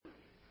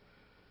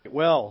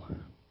Well,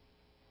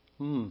 it's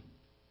going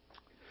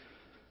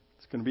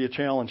to be a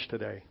challenge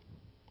today.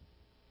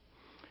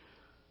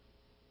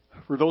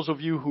 For those of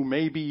you who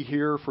may be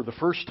here for the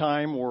first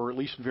time or at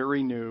least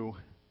very new,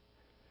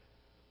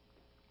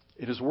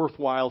 it is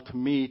worthwhile to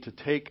me to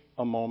take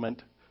a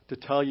moment to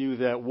tell you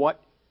that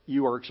what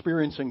you are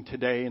experiencing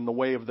today in the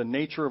way of the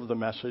nature of the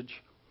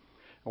message,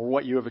 or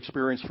what you have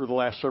experienced for the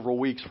last several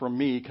weeks from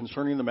me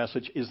concerning the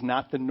message, is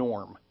not the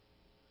norm.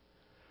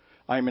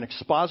 I am an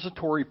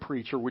expository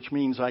preacher, which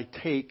means I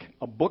take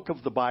a book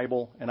of the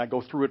Bible and I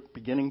go through it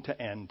beginning to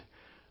end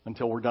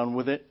until we're done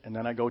with it, and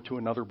then I go to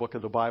another book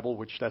of the Bible,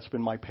 which that's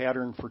been my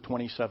pattern for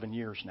 27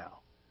 years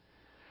now.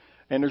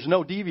 And there's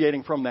no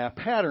deviating from that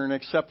pattern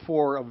except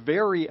for a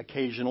very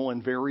occasional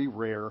and very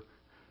rare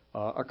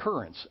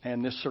occurrence.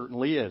 And this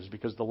certainly is,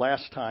 because the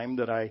last time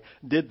that I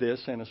did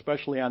this, and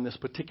especially on this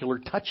particular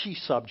touchy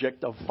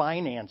subject of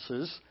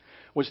finances,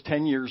 was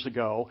 10 years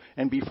ago,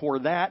 and before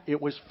that,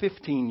 it was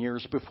 15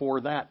 years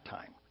before that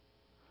time.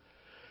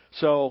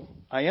 So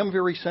I am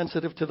very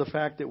sensitive to the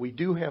fact that we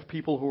do have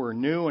people who are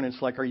new, and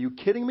it's like, are you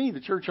kidding me? The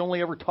church only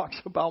ever talks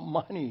about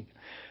money.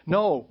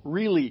 No,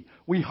 really,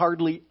 we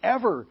hardly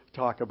ever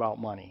talk about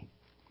money.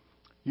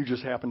 You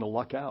just happen to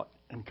luck out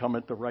and come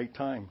at the right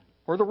time.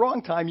 Or the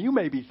wrong time, you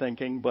may be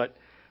thinking, but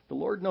the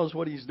Lord knows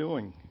what He's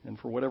doing, and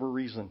for whatever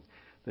reason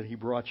that He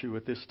brought you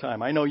at this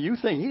time. I know you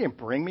think, He didn't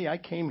bring me, I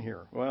came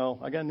here. Well,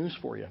 I got news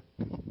for you.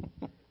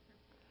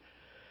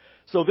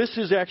 So this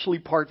is actually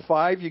part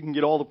 5. You can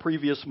get all the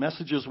previous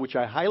messages, which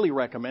I highly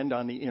recommend,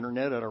 on the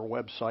internet at our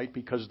website,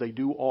 because they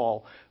do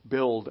all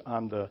build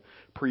on the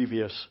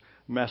previous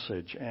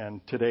message, and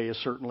today is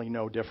certainly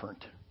no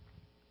different.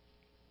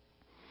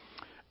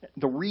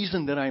 The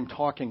reason that I'm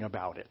talking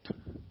about it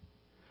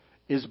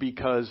is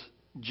because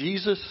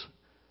Jesus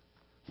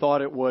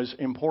thought it was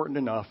important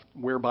enough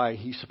whereby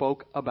He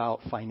spoke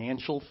about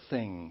financial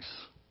things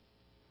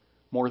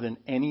more than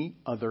any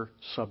other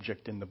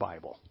subject in the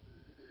Bible.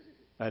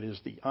 That is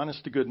the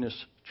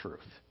honest-to-goodness truth.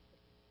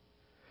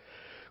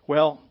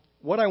 Well,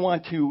 what I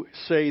want to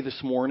say this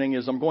morning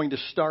is I'm going to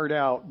start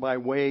out by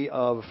way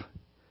of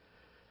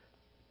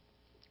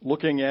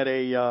looking at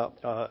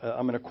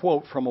I'm going to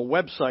quote from a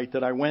website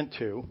that I went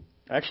to.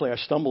 Actually, I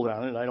stumbled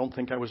on it. I don't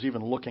think I was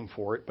even looking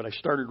for it, but I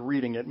started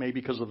reading it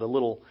maybe because of the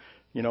little,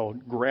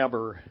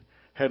 grabber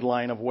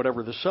headline of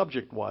whatever the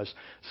subject was.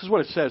 This is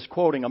what it says,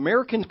 quoting,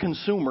 "American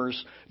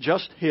consumers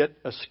just hit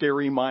a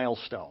scary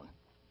milestone.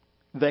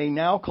 They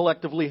now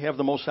collectively have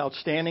the most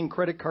outstanding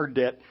credit card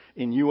debt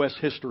in U.S.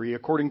 history,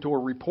 according to a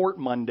report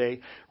Monday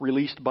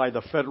released by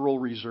the Federal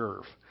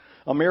Reserve.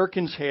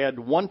 Americans had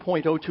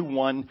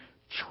 $1.021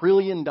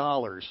 trillion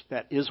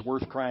that is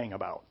worth crying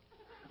about.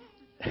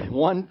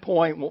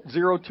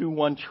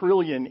 $1.021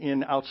 trillion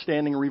in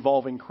outstanding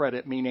revolving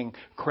credit, meaning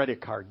credit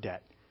card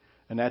debt.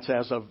 And that's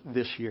as of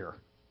this year."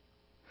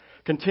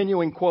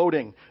 Continuing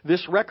quoting,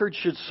 "This record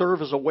should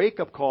serve as a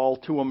wake-up call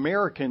to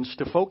Americans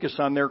to focus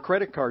on their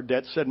credit card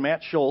debt," said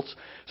Matt Schultz,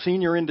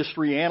 senior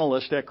industry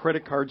analyst at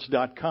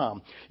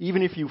creditcards.com.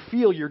 "Even if you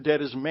feel your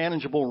debt is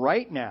manageable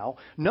right now,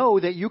 know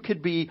that you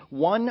could be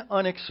one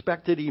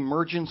unexpected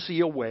emergency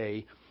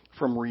away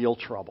from real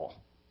trouble."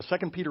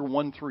 2 Peter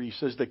 1:3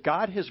 says that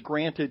God has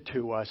granted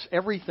to us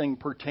everything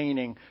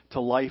pertaining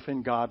to life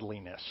and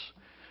godliness.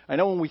 I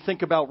know when we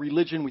think about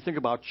religion, we think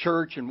about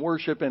church and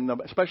worship, and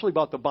especially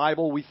about the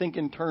Bible, we think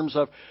in terms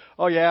of,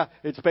 oh yeah,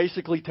 it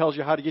basically tells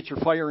you how to get your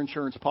fire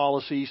insurance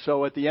policy,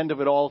 so at the end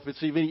of it all, if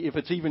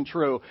it's even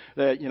true,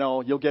 that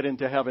you'll get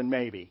into heaven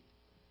maybe.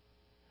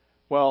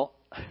 Well,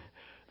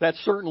 that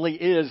certainly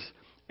is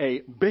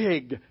a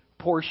big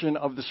portion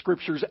of the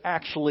Scriptures,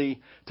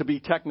 actually, to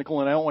be technical,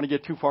 and I don't want to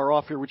get too far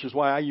off here, which is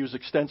why I use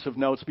extensive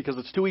notes, because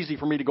it's too easy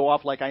for me to go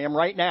off like I am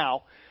right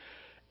now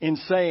in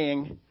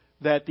saying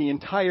that the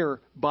entire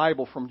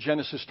Bible from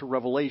Genesis to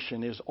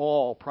Revelation is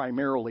all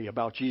primarily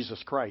about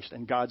Jesus Christ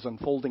and God's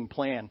unfolding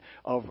plan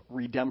of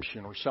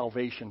redemption or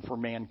salvation for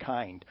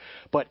mankind.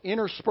 But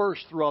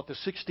interspersed throughout the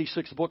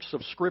 66 books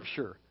of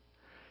Scripture,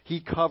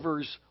 He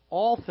covers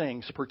all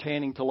things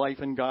pertaining to life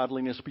and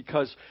godliness,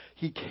 because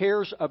He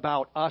cares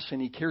about us,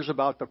 and He cares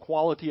about the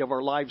quality of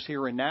our lives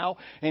here and now,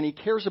 and He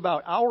cares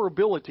about our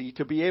ability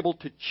to be able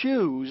to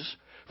choose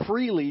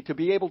freely, to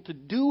be able to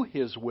do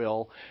His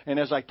will. And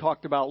as I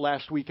talked about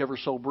last week ever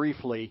so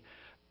briefly,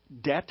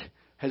 debt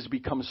has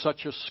become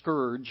such a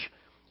scourge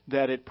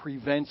that it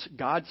prevents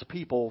God's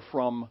people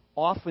from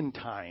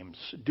oftentimes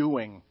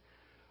doing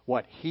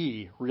what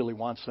He really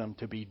wants them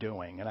to be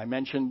doing. And I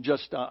mentioned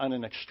just on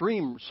an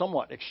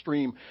somewhat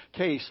extreme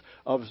case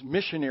of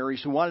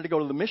missionaries who wanted to go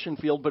to the mission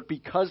field, but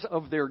because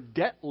of their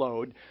debt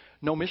load,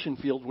 no mission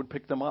field would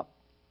pick them up.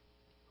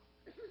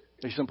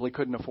 They simply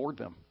couldn't afford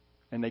them.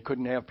 And they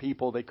couldn't have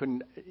people, they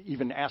couldn't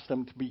even ask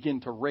them to begin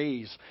to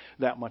raise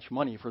that much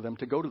money for them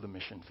to go to the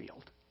mission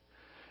field.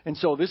 And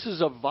so this is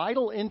of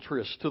vital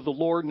interest to the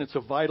Lord, and it's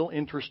of vital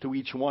interest to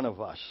each one of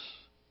us.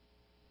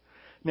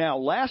 Now,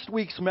 last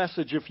week's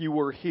message, if you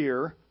were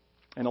here,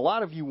 and a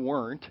lot of you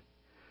weren't,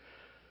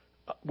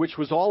 which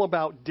was all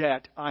about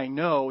debt, I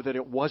know that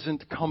it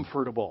wasn't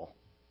comfortable.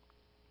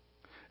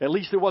 At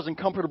least it wasn't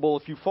comfortable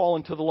if you fall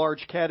into the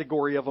large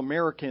category of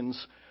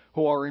Americans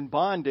who are in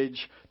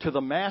bondage to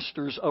the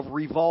masters of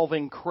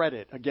revolving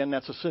credit. Again,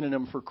 that's a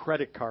synonym for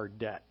credit card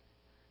debt.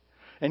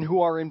 And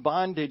who are in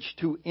bondage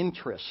to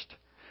interest,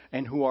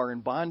 and who are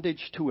in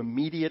bondage to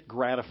immediate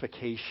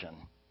gratification.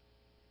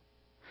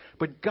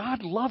 But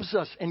God loves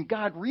us, and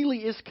God really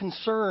is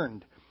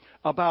concerned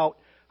about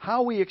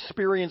how we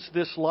experience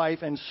this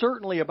life, and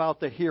certainly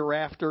about the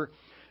hereafter.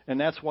 And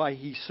that's why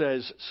he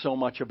says so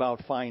much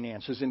about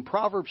finances. In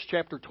Proverbs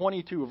chapter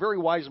 22, a very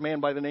wise man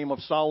by the name of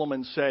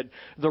Solomon said,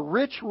 "The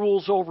rich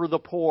rules over the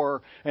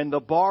poor, and the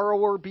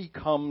borrower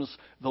becomes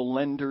the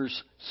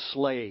lender's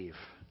slave."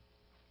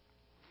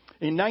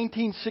 In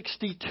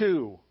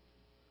 1962,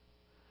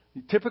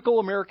 the typical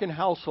American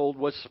household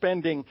was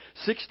spending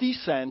 60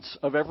 cents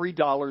of every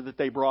dollar that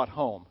they brought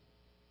home.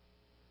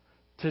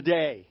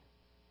 Today,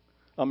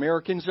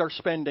 Americans are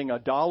spending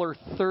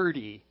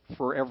 $1.30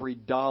 for every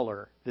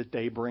dollar that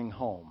they bring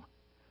home.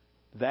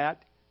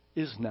 That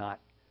is not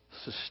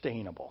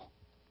sustainable.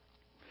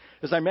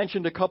 As I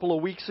mentioned a couple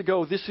of weeks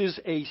ago, this is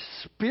a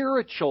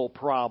spiritual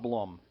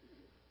problem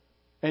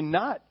and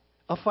not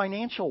a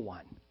financial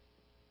one.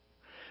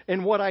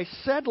 And what I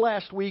said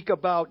last week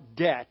about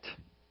debt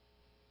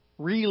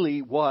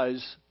really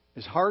was,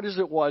 as hard as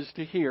it was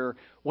to hear,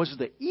 was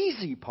the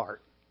easy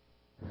part.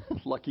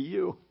 Lucky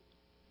you.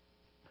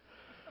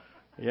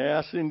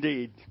 Yes,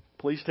 indeed.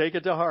 Please take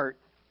it to heart.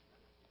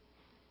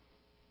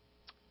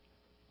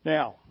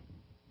 Now,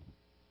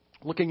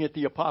 looking at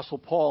the Apostle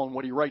Paul and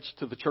what he writes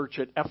to the church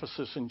at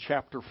Ephesus in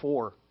chapter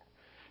 4,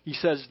 he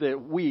says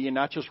that we, and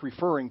not just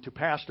referring to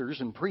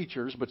pastors and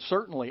preachers, but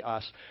certainly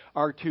us,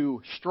 are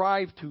to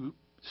strive to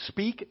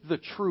speak the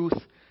truth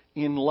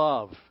in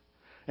love.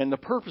 And the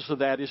purpose of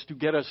that is to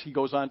get us, he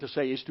goes on to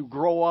say, is to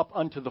grow up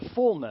unto the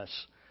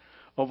fullness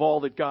of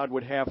all that God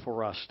would have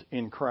for us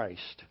in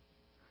Christ.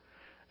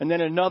 And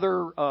then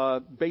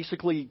another,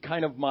 basically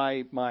kind of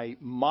my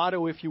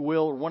motto, if you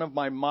will, or one of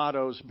my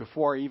mottos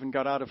before I even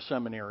got out of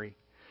seminary,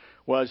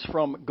 was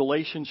from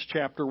Galatians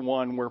chapter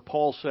 1, where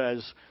Paul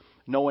says,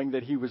 knowing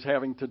that he was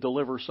having to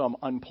deliver some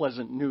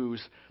unpleasant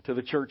news to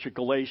the church at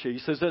Galatia, he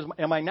says,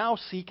 "Am I now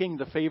seeking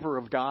the favor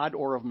of God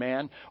or of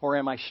man, or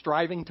am I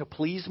striving to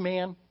please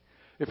man?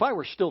 If I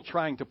were still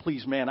trying to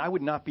please man, I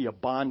would not be a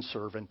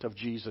bondservant of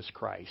Jesus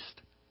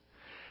Christ."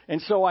 And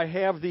so I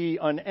have the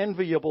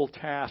unenviable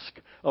task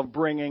of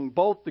bringing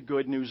both the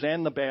good news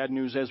and the bad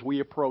news as we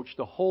approach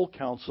the whole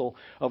counsel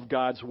of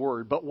God's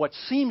Word. But what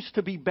seems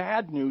to be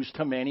bad news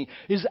to many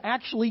is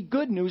actually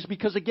good news,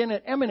 because, again,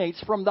 it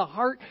emanates from the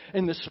heart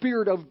and the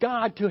Spirit of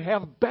God to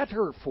have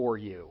better for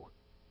you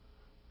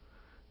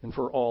and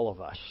for all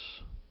of us.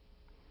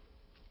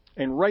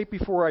 And right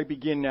before I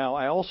begin now,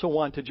 I also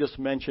want to just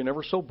mention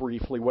ever so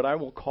briefly what I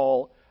will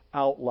call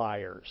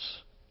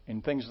outliers in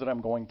things that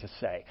I'm going to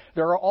say.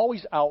 There are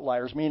always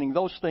outliers, meaning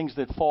those things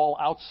that fall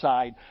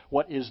outside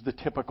what is the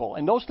typical.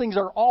 And those things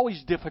are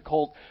always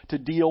difficult to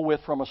deal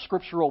with from a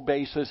scriptural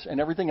basis and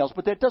everything else.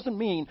 But that doesn't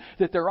mean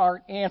that there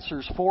aren't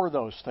answers for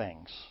those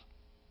things.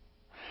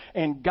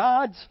 And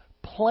God's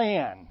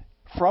plan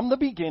from the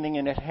beginning,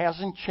 and it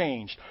hasn't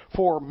changed,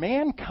 for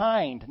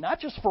mankind, not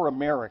just for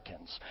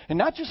Americans, and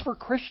not just for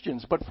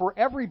Christians, but for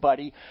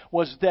everybody,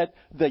 was that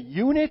the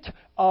unit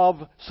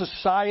of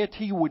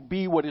society would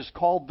be what is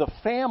called the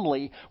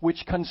family,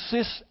 which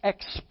consists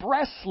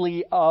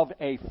expressly of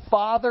a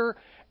father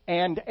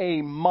and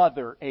a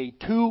mother, a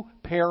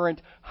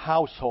two-parent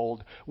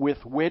household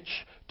with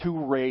which to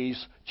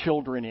raise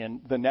children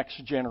in the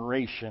next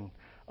generation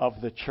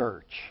of the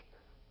church.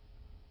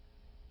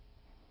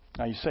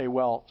 Now you say,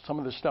 well, some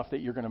of the stuff that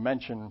you're going to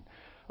mention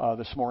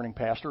this morning,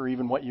 Pastor, or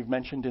even what you've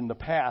mentioned in the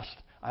past,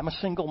 I'm a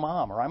single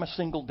mom, or I'm a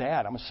single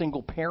dad, I'm a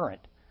single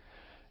parent.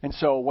 And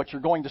so what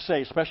you're going to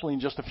say, especially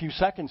in just a few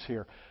seconds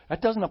here,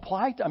 that doesn't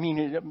apply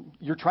to,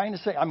 you're trying to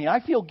say,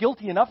 I feel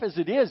guilty enough as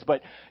it is,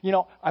 but,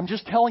 I'm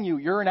just telling you,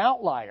 you're an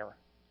outlier.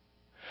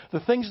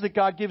 The things that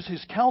God gives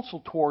His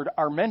counsel toward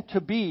are meant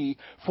to be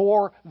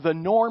for the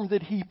norm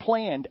that He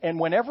planned. And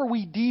whenever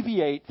we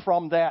deviate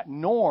from that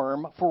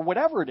norm, for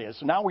whatever it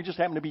is, now we just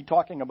happen to be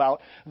talking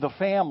about the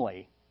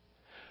family.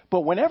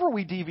 But whenever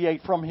we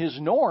deviate from His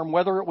norm,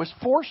 whether it was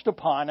forced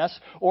upon us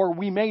or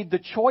we made the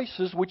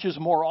choices, which is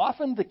more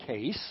often the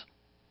case,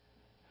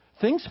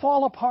 things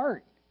fall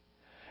apart.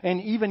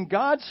 And even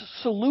God's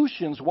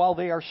solutions, while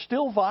they are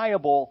still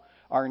viable,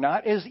 are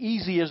not as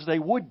easy as they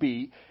would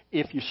be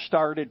if you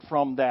started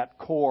from that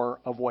core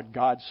of what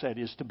God said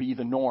is to be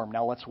the norm.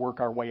 Now let's work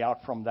our way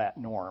out from that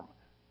norm.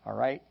 All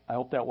right? I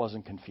hope that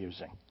wasn't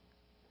confusing.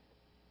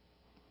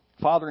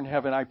 Father in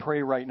heaven, I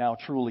pray right now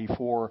truly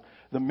for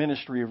the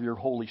ministry of your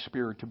Holy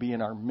Spirit to be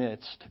in our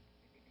midst.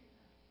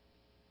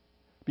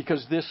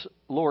 Because this,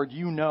 Lord,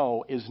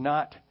 is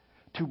not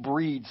to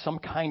breed some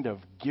kind of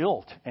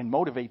guilt and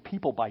motivate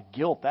people by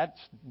guilt. That's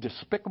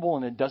despicable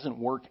and it doesn't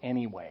work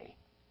anyway.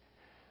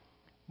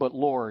 But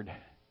Lord,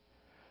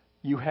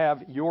 you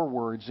have your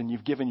words and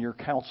you've given your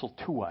counsel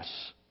to us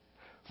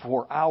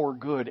for our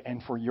good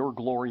and for your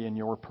glory and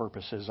your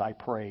purposes. I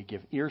pray,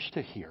 give ears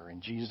to hear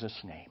in Jesus'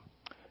 name.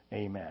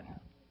 Amen.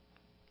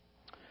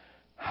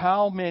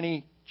 How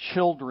many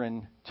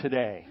children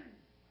today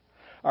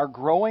are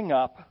growing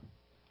up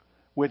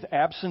with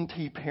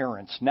absentee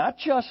parents, not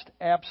just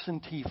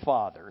absentee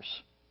fathers,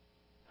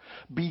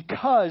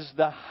 because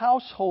the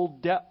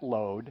household debt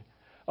load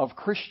of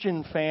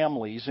Christian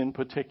families in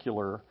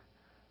particular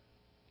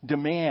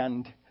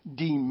demand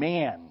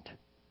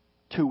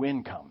two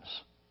incomes.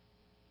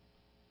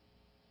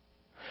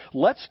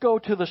 Let's go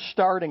to the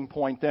starting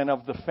point then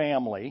of the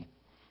family,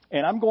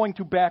 and I'm going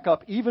to back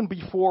up even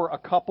before a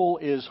couple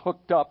is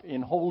hooked up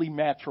in holy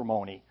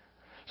matrimony.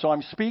 So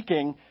I'm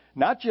speaking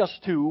not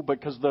just to,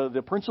 because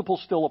the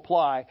principles still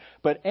apply,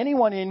 but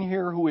anyone in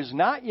here who is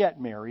not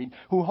yet married,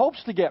 who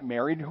hopes to get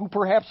married, who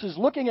perhaps is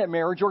looking at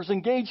marriage or is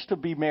engaged to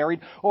be married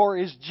or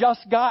is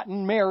just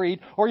gotten married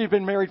or you've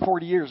been married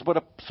 40 years,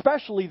 but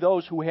especially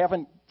those who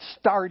haven't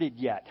started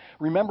yet.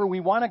 Remember,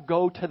 we want to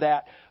go to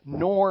that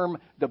norm,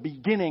 the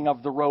beginning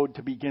of the road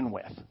to begin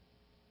with.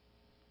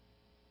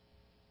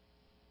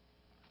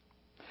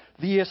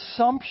 The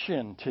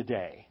assumption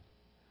today,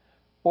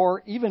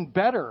 or even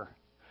better,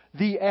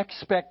 the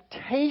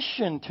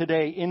expectation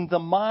today in the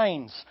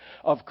minds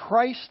of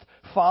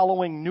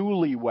Christ-following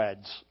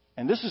newlyweds,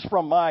 and this is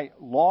from my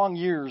long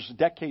years,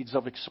 decades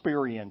of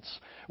experience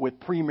with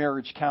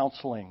pre-marriage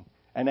counseling,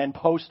 and then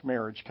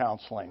post-marriage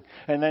counseling,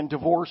 and then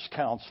divorce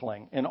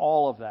counseling, and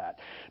all of that.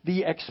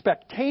 The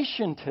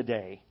expectation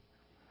today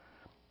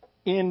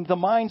in the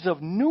minds of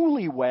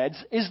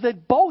newlyweds is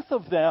that both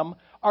of them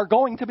are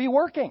going to be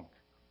working.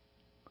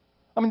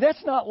 I mean,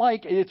 that's not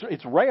like,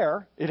 it's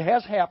rare. It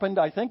has happened,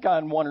 I think,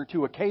 on one or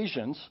two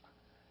occasions.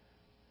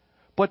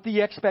 But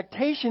the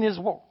expectation is,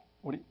 well,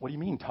 what do you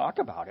mean, talk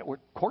about it? Of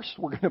course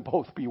we're going to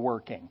both be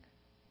working.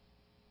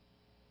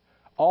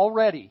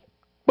 Already,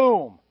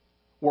 boom,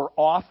 we're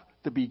off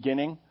the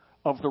beginning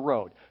of the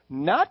road.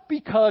 Not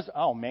because,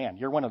 oh man,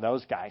 you're one of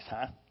those guys,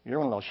 huh? You're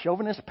one of those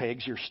chauvinist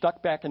pigs. You're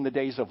stuck back in the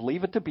days of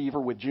Leave It to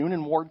Beaver with June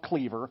and Ward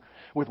Cleaver,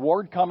 with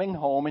Ward coming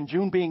home and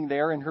June being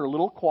there in her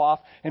little coif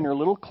and her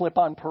little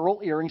clip-on pearl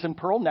earrings and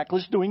pearl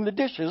necklace doing the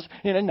dishes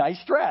in a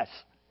nice dress.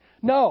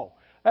 No,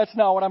 that's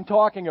not what I'm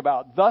talking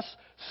about. Thus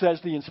says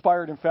the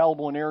inspired,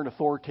 infallible, inerrant,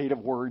 authoritative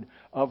Word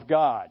of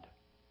God.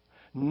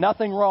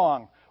 Nothing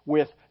wrong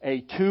with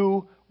a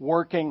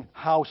two-working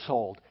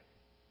household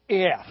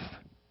if,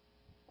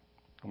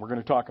 and we're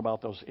going to talk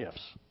about those ifs.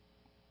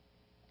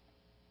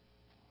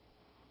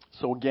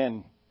 So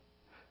again,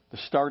 the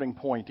starting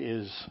point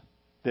is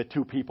that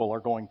two people are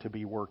going to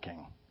be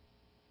working.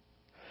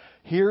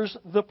 Here's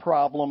the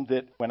problem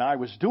that when I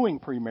was doing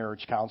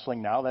pre-marriage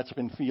counseling, now that's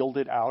been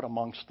fielded out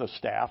amongst the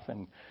staff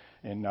and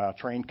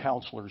trained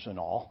counselors and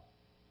all.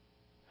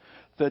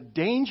 The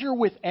danger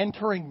with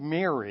entering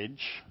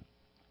marriage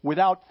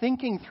without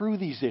thinking through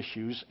these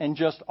issues and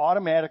just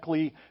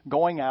automatically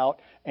going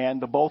out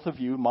and the both of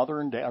you, mother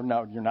and dad,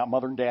 no, you're not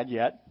mother and dad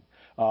yet,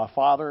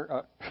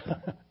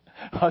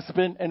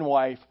 husband and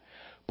wife,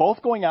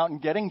 both going out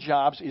and getting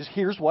jobs is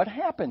here's what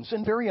happens,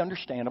 and very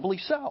understandably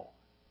so.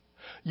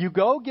 You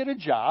go get a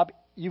job,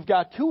 you've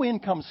got two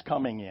incomes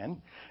coming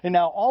in, and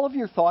now all of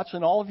your thoughts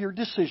and all of your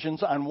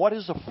decisions on what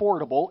is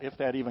affordable, if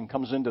that even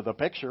comes into the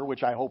picture,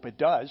 which I hope it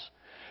does,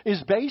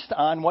 is based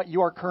on what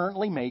you are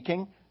currently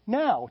making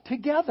now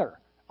together.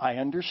 I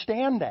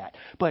understand that.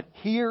 But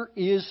here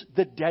is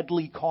the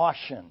deadly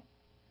caution.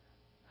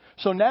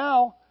 So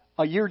now,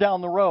 a year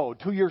down the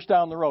road, 2 years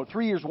down the road,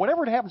 3 years,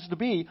 whatever it happens to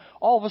be,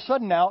 all of a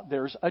sudden now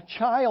there's a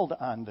child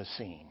on the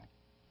scene.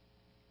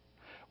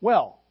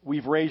 Well,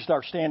 we've raised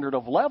our standard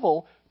of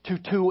level to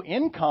two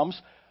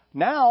incomes.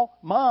 Now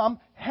mom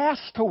has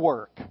to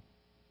work,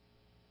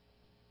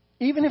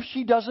 even if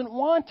she doesn't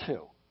want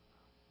to.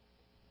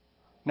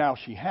 Now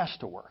she has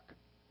to work.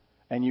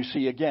 And you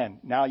see again,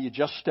 now you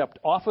just stepped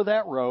off of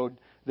that road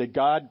that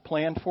God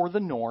planned for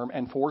the norm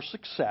and for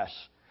success,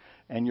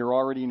 and you're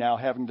already now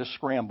having to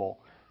scramble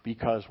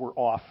because we're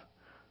off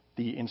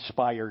the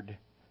inspired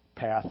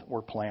path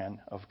or plan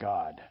of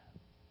God.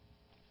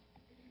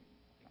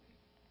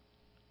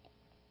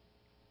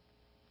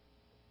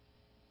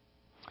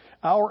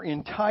 Our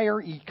entire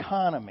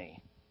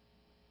economy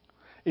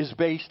is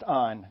based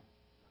on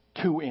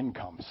two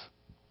incomes.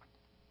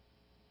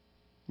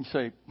 You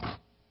say,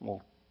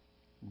 well,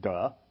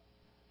 duh.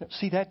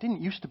 See, that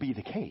didn't used to be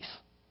the case.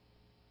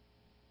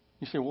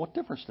 You say, well, what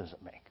difference does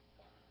it make?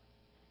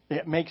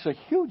 It makes a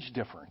huge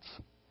difference.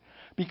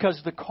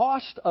 Because the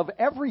cost of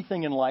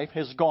everything in life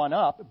has gone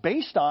up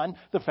based on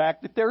the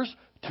fact that there's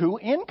two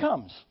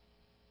incomes.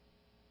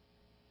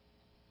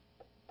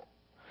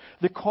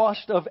 The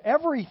cost of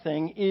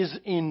everything is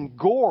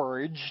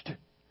engorged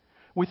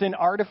with an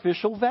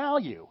artificial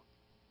value.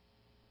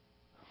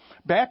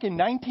 Back in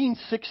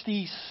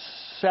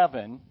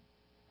 1967,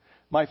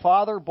 my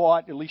father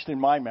bought, at least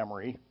in my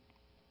memory,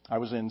 I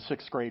was in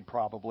 6th grade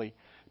probably,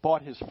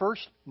 bought his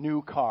first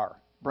new car,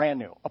 brand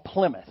new, a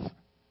Plymouth.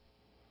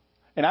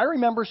 And I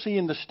remember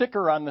seeing the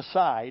sticker on the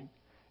side,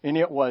 and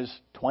it was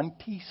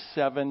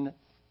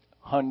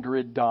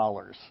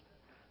 $2,700.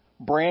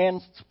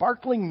 Brand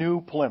sparkling new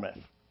Plymouth.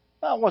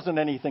 Well, it wasn't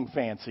anything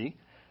fancy.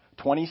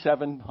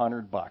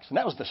 $2,700. And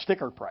that was the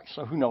sticker price,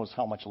 so who knows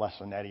how much less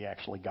than that he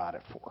actually got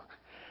it for.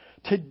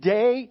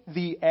 Today,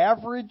 the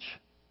average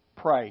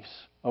price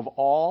of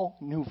all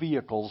new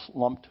vehicles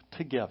lumped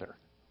together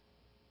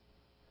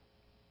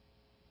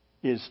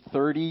is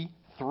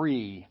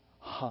 $33,000.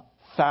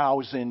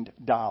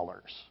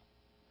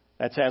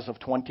 That's as of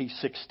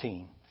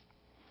 2016.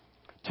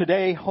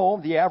 Today,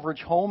 the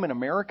average home in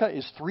America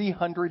is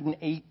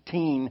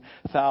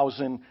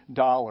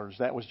 $318,000.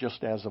 That was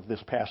just as of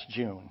this past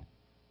June.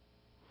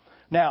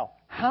 Now,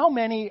 how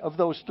many of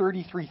those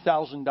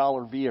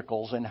 $33,000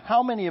 vehicles and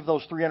how many of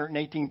those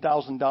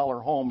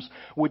 $318,000 homes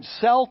would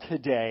sell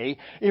today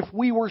if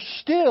we were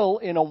still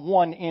in a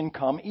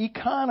one-income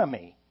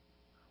economy?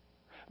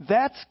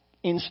 That's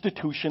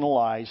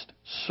institutionalized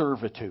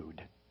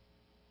servitude.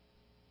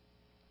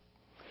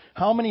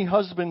 How many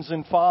husbands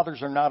and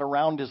fathers are not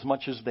around as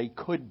much as they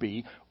could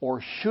be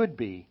or should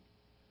be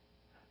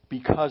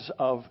because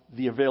of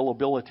the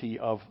availability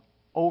of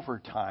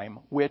overtime,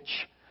 which,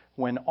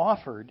 when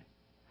offered,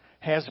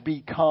 has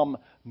become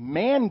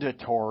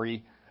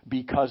mandatory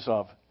because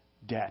of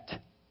debt?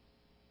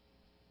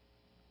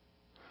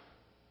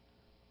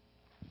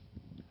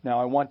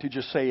 Now, I want to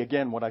just say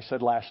again what I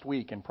said last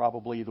week and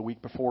probably the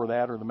week before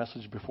that or the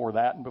message before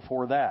that and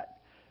before that,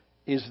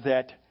 is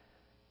that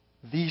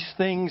these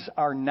things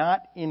are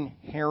not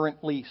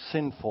inherently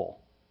sinful.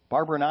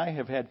 Barbara and I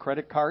have had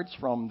credit cards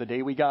from the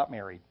day we got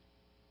married.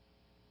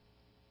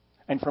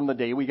 And from the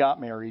day we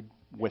got married,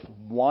 with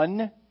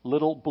one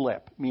little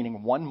blip,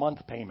 meaning 1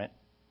 month payment,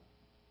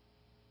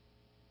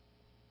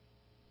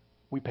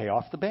 we pay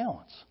off the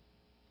balance.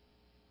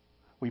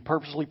 We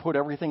purposely put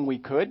everything we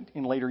could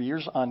in later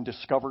years on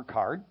Discover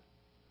card.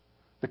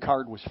 The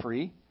card was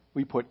free.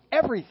 We put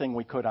everything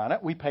we could on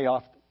it. We pay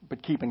off,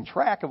 but keeping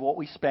track of what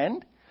we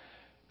spend,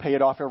 pay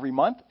it off every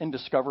month, and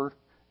Discover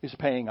is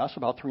paying us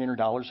about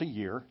 $300 a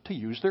year to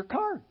use their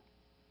card.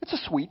 It's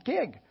a sweet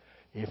gig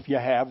if you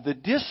have the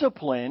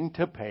discipline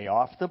to pay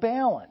off the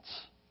balance.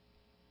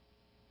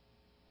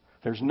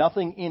 There's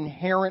nothing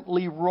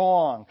inherently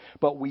wrong,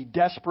 but we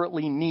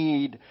desperately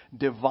need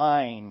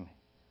divine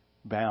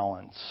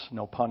balance,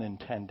 no pun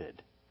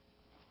intended.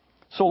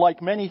 So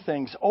like many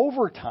things,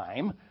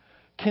 overtime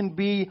can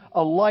be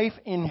a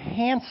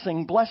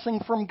life-enhancing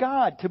blessing from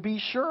God, to be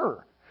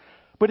sure.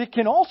 But it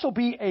can also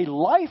be a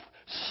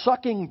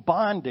life-sucking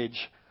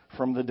bondage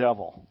from the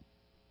devil.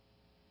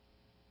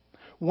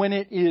 When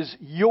it is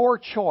your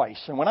choice,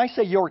 and when I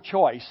say your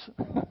choice,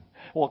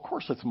 well, of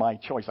course it's my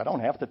choice. I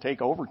don't have to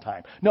take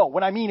overtime. No,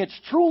 what I mean, it's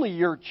truly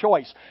your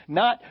choice,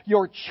 not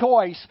your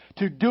choice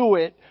to do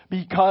it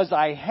because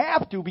I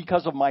have to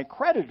because of my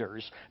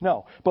creditors.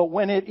 No, but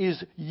when it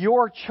is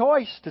your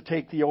choice to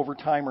take the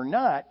overtime or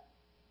not,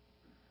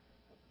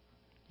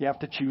 you have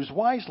to choose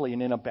wisely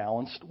and in a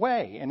balanced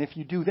way. And if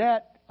you do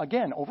that,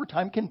 again,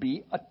 overtime can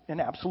be an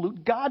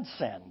absolute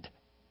godsend.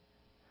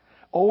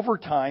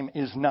 Overtime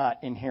is not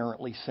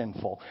inherently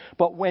sinful.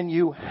 But when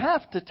you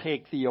have to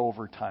take the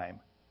overtime,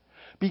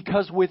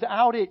 because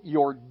without it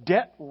your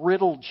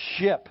debt-riddled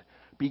ship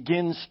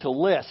begins to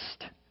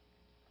list,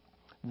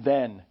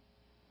 then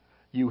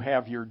you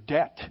have your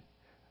debt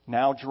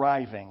now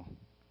driving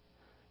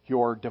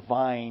your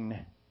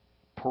divine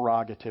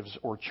prerogatives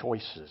or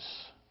choices.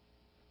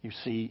 You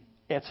see,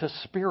 it's a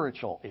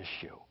spiritual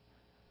issue,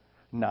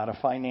 not a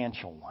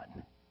financial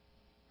one.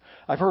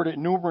 I've heard it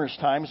numerous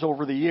times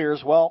over the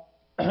years, well,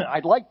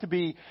 I'd like to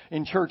be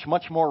in church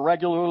much more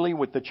regularly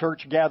with the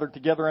church gathered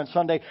together on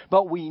Sunday,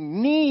 but we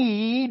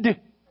need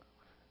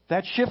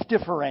that shift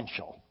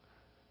differential.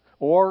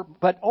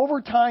 But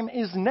overtime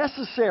is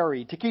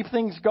necessary to keep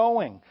things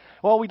going.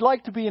 Well, we'd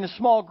like to be in a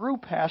small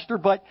group, Pastor,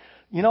 but,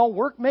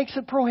 work makes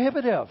it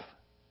prohibitive.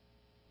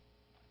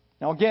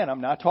 Now, again,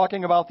 I'm not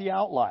talking about the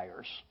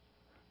outliers.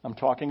 I'm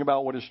talking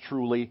about what is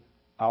truly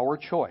our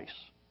choice,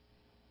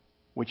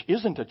 which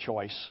isn't a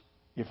choice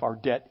if our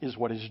debt is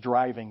what is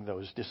driving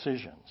those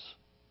decisions.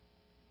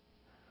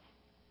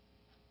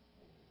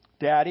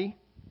 Daddy,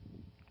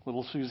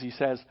 little Susie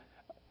says,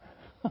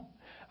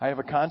 I have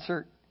a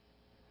concert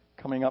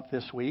coming up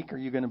this week. Are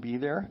you going to be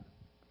there?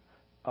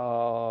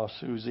 Oh,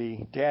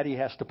 Susie, Daddy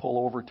has to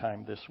pull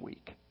overtime this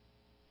week.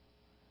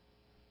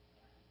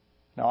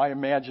 Now, I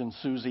imagine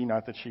Susie,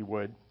 not that she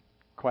would,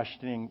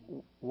 questioning,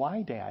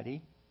 why,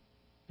 Daddy?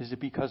 Is it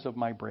because of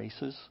my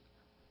braces?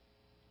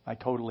 I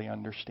totally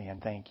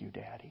understand. Thank you,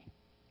 Daddy.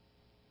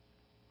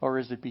 Or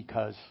is it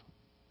because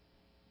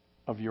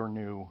of your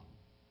new,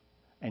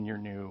 and your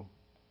new,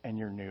 and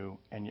your new,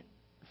 and you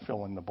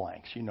fill in the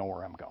blanks? You know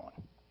where I'm going.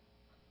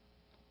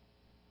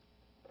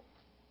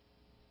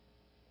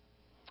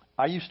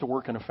 I used to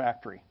work in a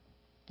factory,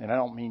 and I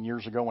don't mean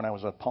years ago when I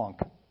was a punk.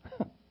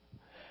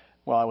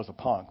 Well, I was a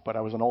punk, but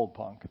I was an old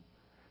punk.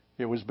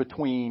 It was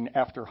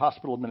after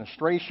hospital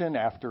administration,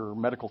 after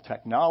medical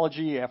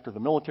technology, after the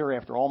military,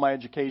 after all my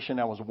education,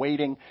 I was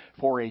waiting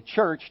for a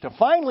church to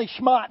finally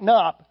schmotten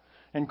up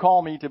and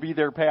call me to be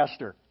their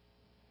pastor,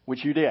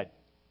 which you did.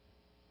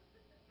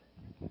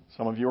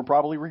 Some of you are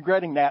probably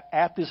regretting that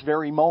at this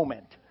very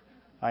moment.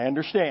 I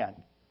understand.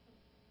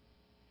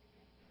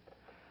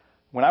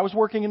 When I was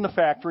working in the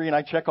factory, and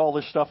I check all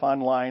this stuff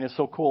online, it's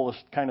so cool, this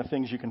kind of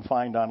things you can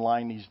find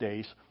online these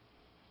days.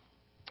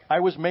 I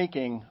was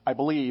making, I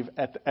believe,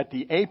 at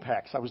the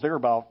apex, I was there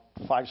about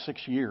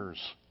 5-6 years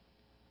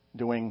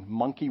doing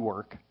monkey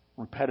work,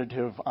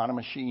 repetitive on a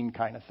machine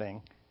kind of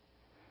thing.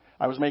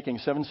 I was making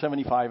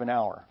 $7.75 an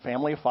hour,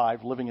 family of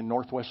 5, living in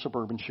northwest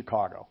suburban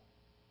Chicago.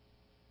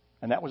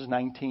 And that was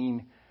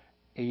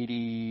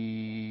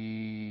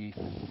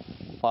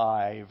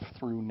 1985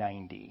 through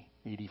 90,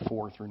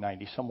 84 through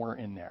 90, somewhere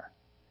in there.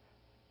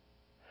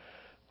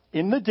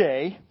 In the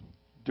day,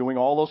 doing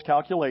all those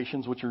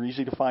calculations, which are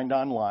easy to find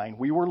online,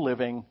 we were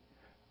living,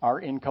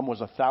 our income was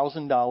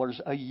 $1,000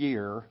 a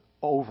year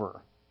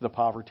over the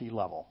poverty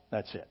level.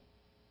 That's it.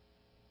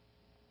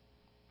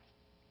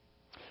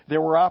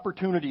 There were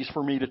opportunities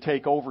for me to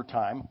take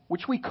overtime,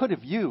 which we could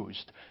have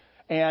used.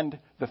 And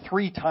the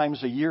 3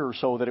 times a year or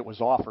so that it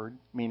was offered,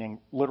 meaning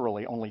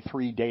literally only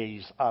 3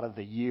 days out of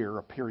the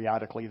year,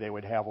 periodically they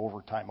would have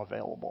overtime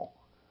available.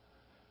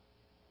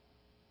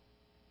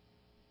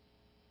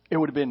 It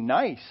would have been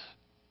nice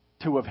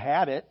to have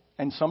had it,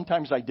 and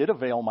sometimes I did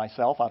avail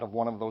myself out of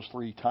one of those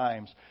 3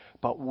 times,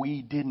 but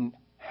we didn't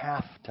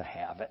have to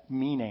have it,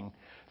 meaning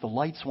the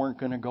lights weren't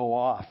going to go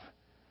off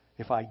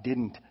if I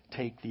didn't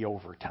take the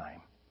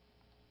overtime.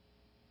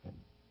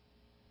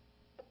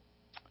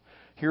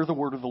 Hear the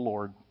word of the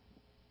Lord,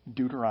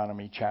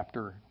 Deuteronomy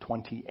chapter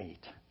 28.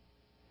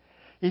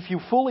 If you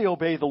fully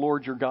obey the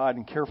Lord your God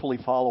and carefully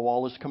follow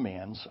all his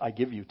commands I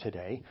give you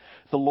today,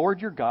 the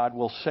Lord your God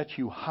will set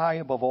you high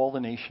above all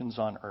the nations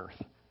on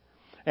earth.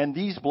 And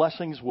these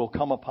blessings will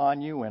come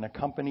upon you and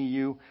accompany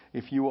you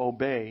if you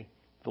obey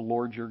the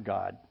Lord your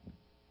God.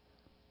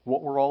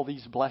 What were all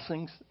these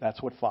blessings?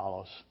 That's what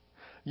follows.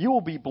 You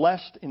will be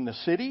blessed in the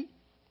city,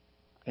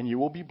 and you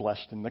will be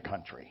blessed in the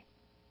country.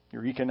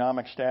 Your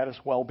economic status,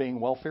 well-being,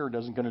 welfare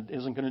isn't going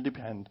to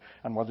depend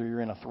on whether you're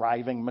in a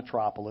thriving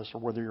metropolis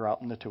or whether you're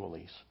out in the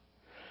Tules.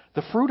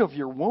 The fruit of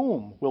your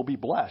womb will be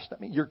blessed. I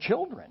mean, your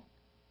children.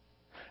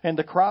 And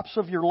the crops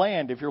of your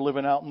land, if you're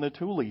living out in the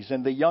Tules.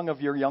 And the young of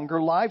your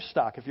younger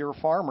livestock, if you're a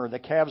farmer. The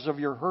calves of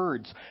your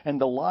herds and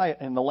the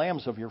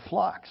lambs of your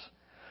flocks.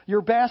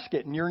 Your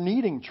basket and your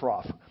kneading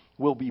trough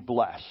will be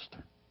blessed.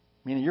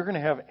 Meaning you're going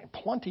to have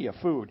plenty of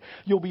food.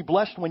 You'll be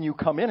blessed when you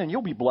come in, and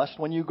you'll be blessed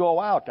when you go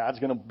out. God's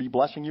going to be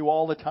blessing you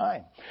all the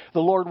time.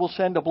 The Lord will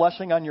send a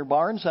blessing on your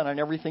barns and on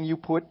everything you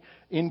put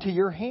into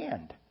your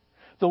hand.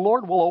 The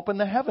Lord will open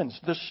the heavens,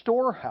 the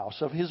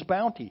storehouse of his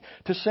bounty,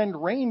 to send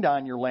rain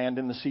on your land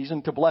in the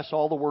season, to bless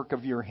all the work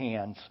of your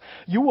hands.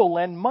 You will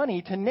lend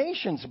money to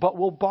nations, but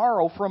will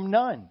borrow from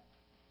none.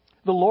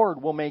 The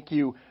Lord will make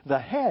you the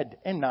head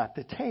and not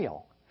the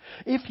tail.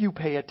 If you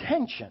pay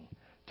attention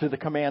to the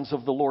commands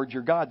of the Lord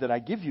your God that I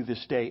give you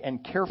this day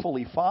and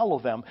carefully follow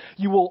them,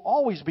 you will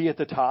always be at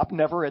the top,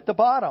 never at the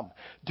bottom.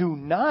 Do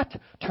not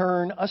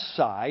turn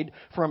aside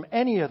from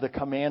any of the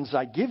commands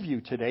I give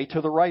you today, to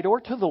the right or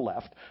to the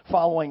left,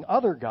 following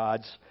other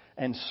gods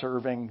and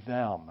serving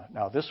them.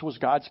 Now, this was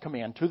God's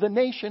command to the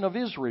nation of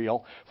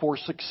Israel for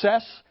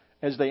success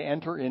as they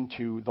enter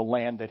into the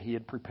land that he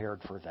had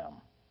prepared for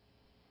them.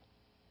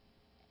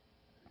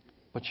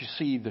 But you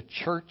see, the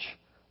church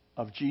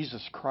of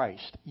Jesus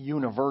Christ,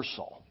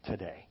 universal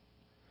today,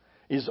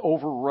 is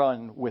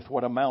overrun with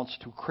what amounts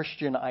to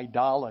Christian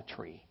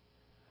idolatry,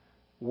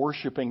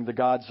 worshiping the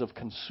gods of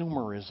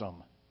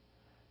consumerism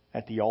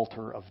at the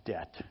altar of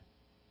debt.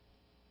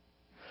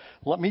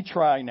 Let me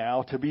try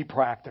now to be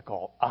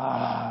practical.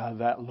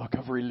 That look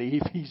of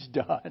relief, he's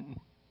done.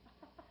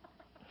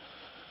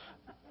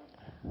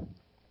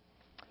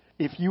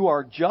 If you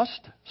are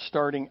just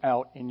starting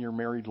out in your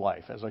married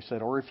life, as I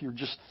said, or if you're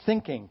just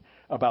thinking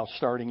about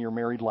starting your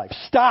married life,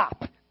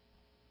 stop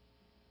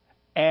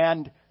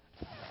and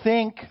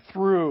think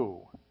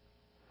through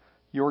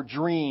your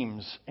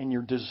dreams and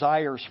your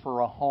desires for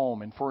a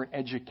home and for an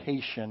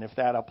education, if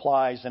that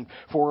applies, and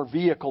for a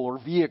vehicle or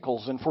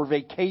vehicles, and for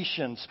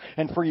vacations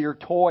and for your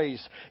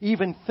toys.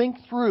 Even think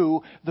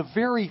through the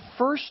very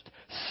first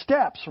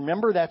steps.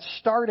 Remember that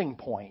starting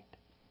point.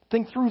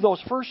 Think through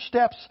those first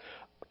steps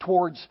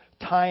towards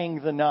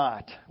tying the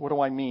knot. What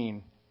do I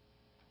mean?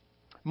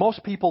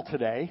 Most people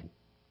today,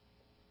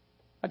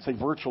 I'd say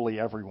virtually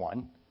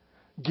everyone,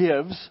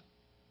 gives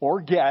or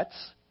gets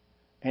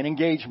an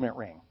engagement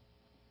ring.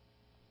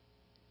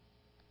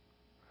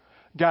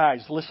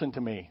 Guys, listen to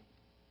me.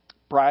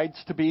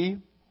 Brides-to-be,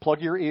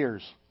 plug your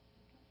ears.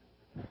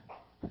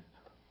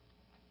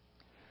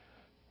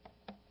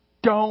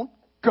 Don't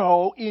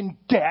go in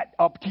debt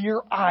up to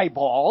your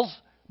eyeballs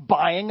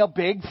buying a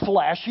big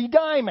flashy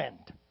diamond.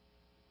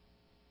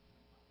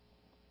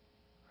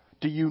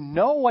 Do you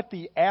know what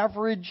the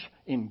average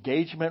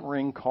engagement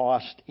ring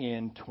cost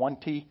in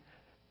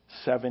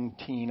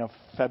 2017 of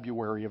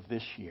February of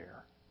this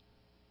year?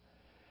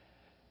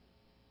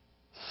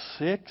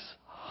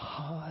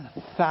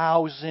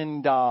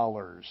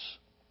 $6,000.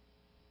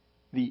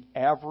 The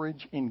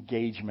average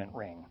engagement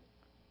ring.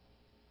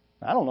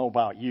 I don't know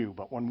about you,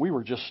 but when we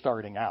were just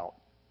starting out,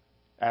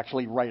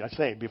 actually,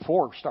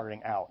 before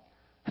starting out,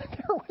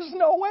 there was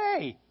no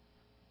way.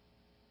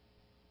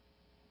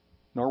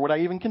 nor would I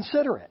even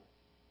consider it.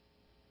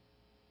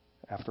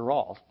 After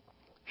all,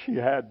 she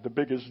had the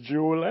biggest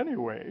jewel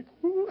anyway.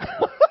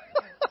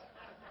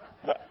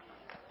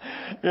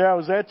 Yeah,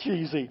 was that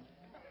cheesy?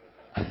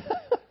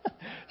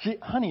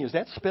 Honey, is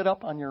that spit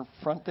up on your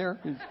front there?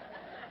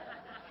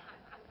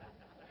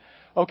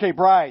 Okay,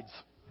 brides.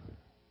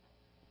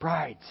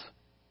 Brides.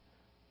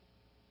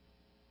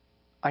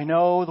 I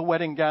know the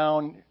wedding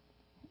gown.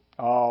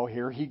 Oh,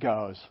 here he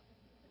goes.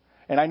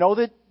 And I know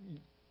that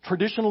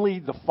traditionally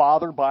the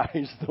father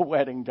buys the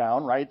wedding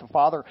gown, right? The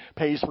father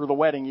pays for the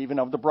wedding even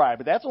of the bride.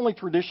 But that's only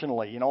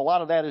traditionally. A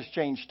lot of that has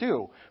changed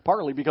too,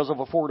 partly because of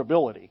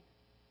affordability.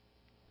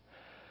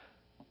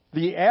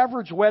 The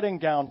average wedding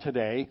gown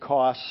today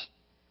costs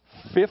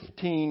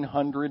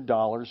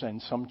 $1,500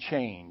 and some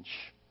change.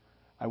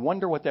 I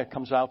wonder what that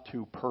comes out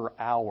to per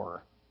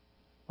hour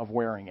of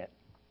wearing it.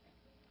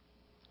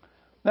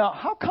 Now,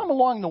 how come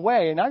along the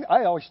way, and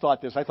I always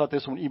thought this, I thought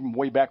this one even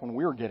way back when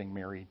we were getting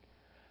married,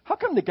 how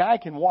come the guy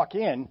can walk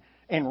in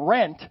and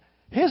rent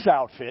his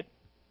outfit,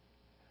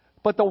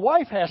 but the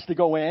wife has to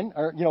go in,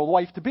 or,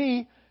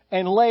 wife-to-be,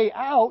 and lay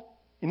out,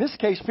 in this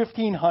case,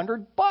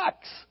 $1,500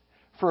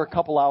 for a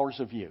couple hours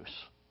of use?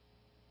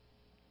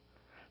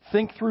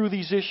 Think through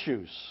these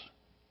issues.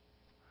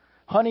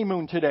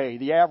 Honeymoon today,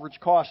 the average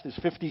cost is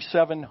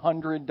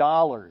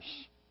 $5,700.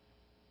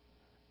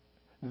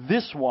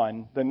 This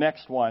one, the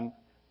next one,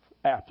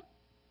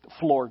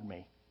 floored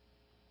me.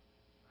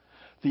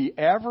 The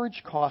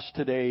average cost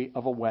today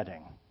of a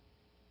wedding,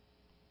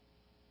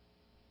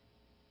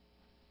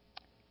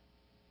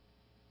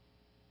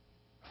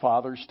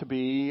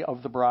 fathers-to-be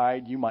of the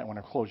bride, you might want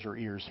to close your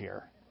ears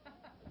here.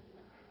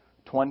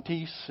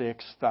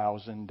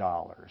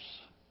 $26,000.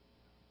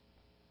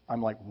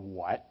 I'm like,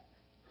 what?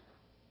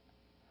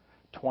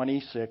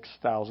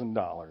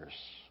 $26,000.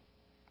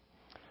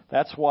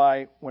 That's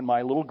why when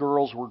my little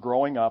girls were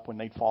growing up, when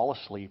they'd fall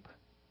asleep,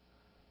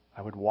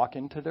 I would walk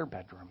into their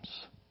bedrooms.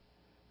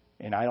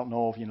 And I don't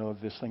know if you know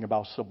this thing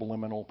about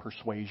subliminal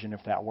persuasion,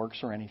 if that works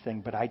or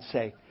anything, but I'd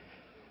say,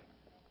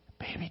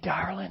 baby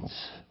darlings,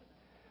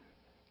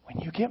 when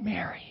you get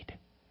married,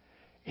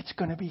 it's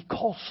going to be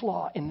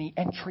coleslaw in the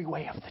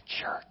entryway of the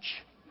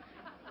church.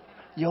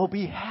 You'll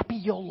be happy,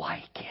 you'll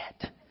like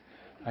it.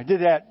 I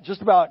did that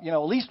just about,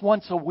 at least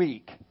once a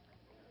week.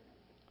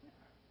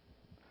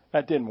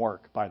 That didn't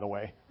work, by the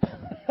way.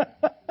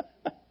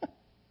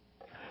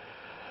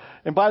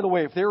 And by the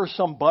way, if there is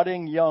some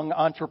budding young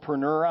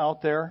entrepreneur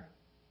out there,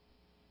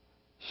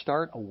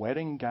 start a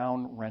wedding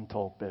gown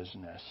rental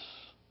business.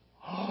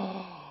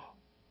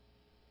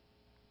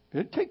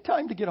 It'd take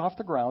time to get off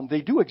the ground.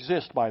 They do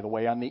exist, by the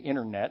way, on the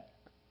internet.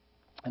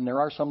 And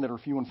there are some that are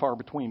few and far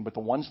between. But the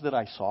ones that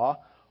I saw,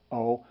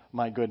 oh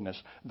my goodness.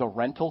 The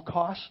rental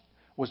cost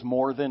was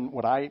more than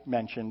what I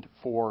mentioned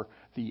for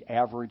the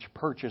average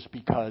purchase,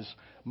 because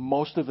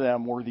most of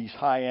them were these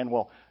high-end,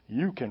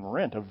 you can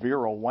rent a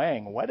Vera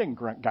Wang wedding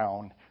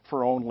gown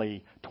for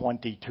only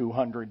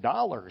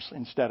 $2,200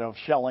 instead of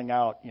shelling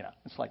out,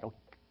 it's like,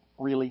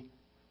 really?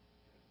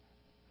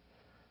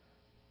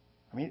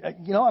 I mean,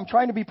 I'm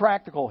trying to be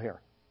practical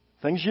here.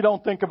 Things you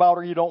don't think about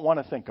or you don't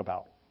want to think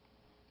about.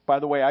 By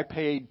the way, I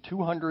paid I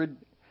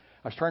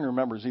was trying to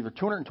remember, it was either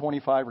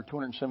 $225 or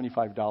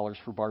 $275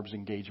 for Barb's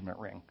engagement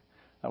ring.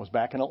 That was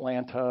back in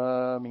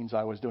Atlanta, means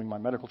I was doing my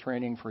medical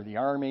training for the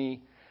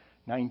Army,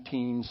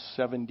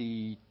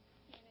 1970.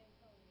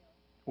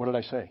 What did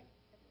I say?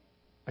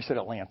 I said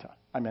Atlanta.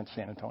 I meant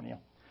San Antonio.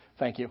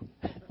 Thank you.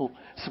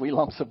 Sweet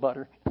lumps of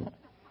butter.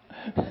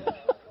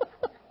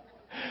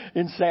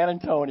 In San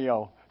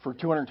Antonio for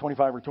 $225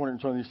 or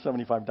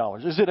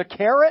 $275. Is it a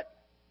carat?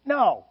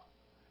 No.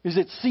 Is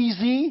it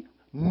CZ?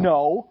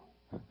 No.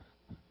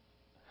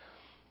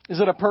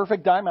 Is it a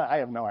perfect diamond? I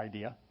have no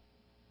idea.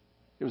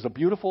 It was a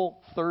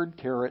beautiful 3rd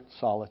carat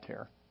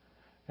solitaire.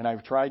 And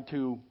I've tried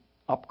to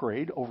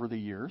upgrade over the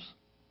years,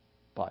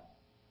 but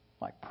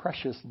my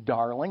precious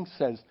darling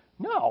says,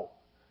 no,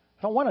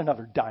 I don't want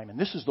another diamond.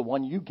 This is the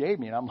one you gave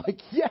me. And I'm like,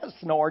 yes,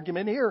 no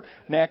argument here.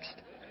 Next.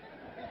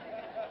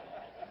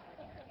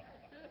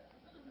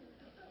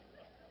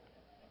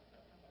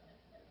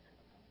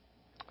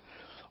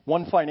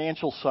 One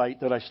financial site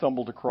that I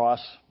stumbled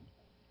across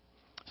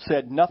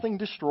said nothing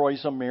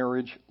destroys a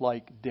marriage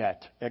like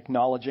debt,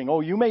 acknowledging,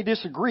 you may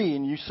disagree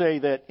and you say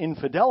that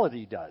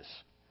infidelity does.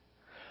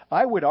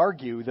 I would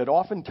argue that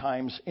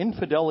oftentimes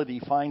infidelity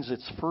finds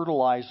its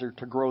fertilizer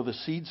to grow the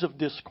seeds of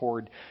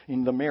discord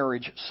in the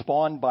marriage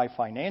spawned by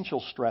financial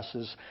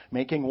stresses,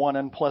 making one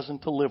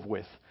unpleasant to live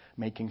with,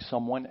 making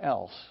someone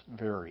else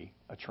very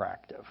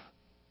attractive.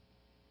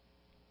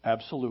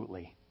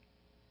 Absolutely.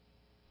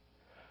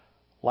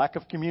 Lack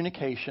of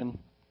communication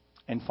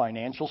and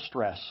financial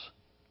stress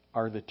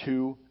are the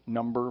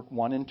number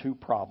 1 and 2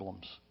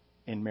 problems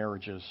in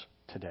marriages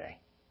today.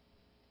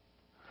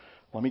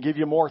 Let me give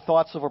you more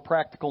thoughts of a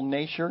practical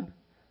nature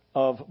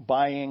of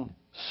buying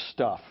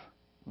stuff.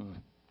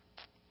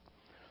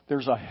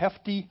 There's a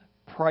hefty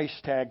price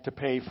tag to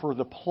pay for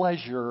the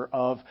pleasure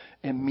of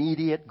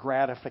immediate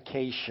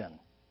gratification.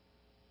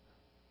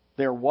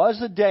 There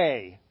was a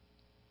day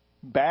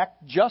back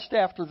just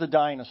after the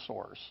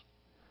dinosaurs.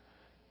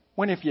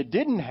 When if you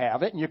didn't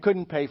have it and you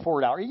couldn't pay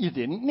for it out, you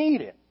didn't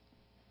need it.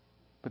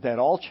 But that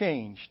all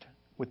changed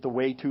with the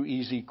way too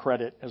easy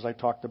credit, as I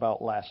talked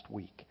about last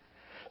week.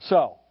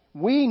 So,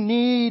 we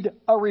need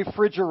a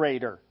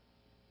refrigerator.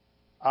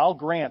 I'll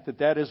grant that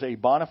that is a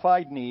bona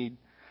fide need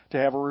to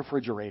have a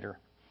refrigerator.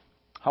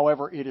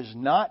 However, it is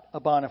not a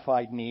bona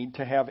fide need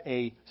to have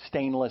a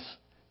stainless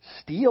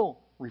steel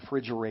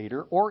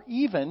refrigerator or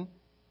even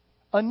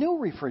a new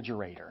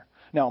refrigerator.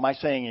 Now, am I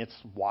saying it's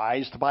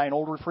wise to buy an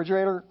old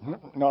refrigerator?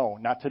 No,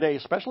 not today,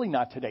 especially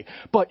not today.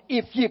 But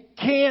if you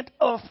can't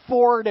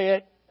afford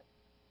it,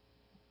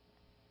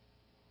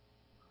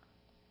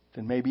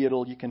 then maybe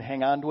you can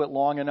hang on to it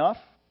long enough.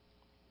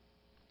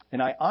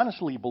 And I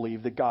honestly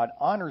believe that God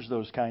honors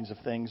those kinds of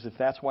things if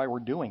that's why we're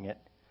doing it,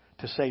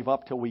 to save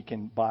up till we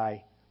can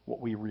buy what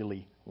we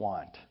really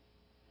want.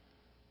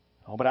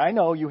 Oh, but I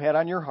know you had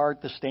on your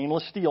heart the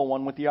stainless steel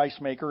one with the ice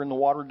maker and the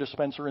water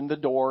dispenser in the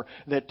door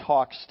that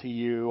talks to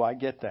you. I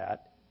get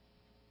that.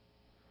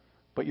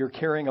 But you're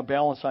carrying a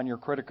balance on your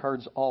credit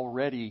cards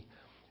already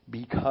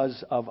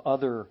because of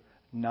other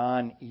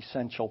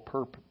non-essential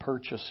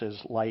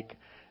purchases like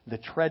the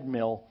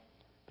treadmill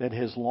that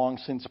has long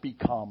since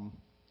become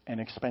an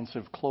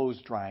expensive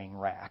clothes drying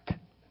rack.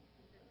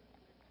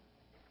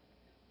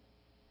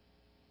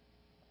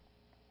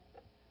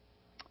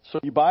 So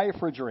you buy a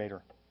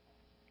refrigerator.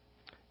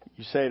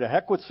 You say, to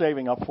heck with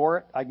saving up for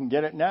it. I can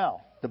get it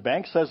now. The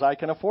bank says I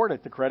can afford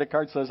it. The credit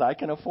card says I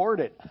can afford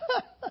it.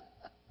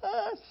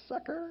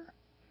 Sucker.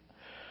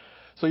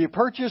 So you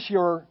purchase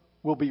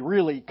we'll be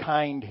really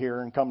kind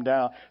here and come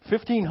down,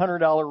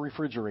 $1,500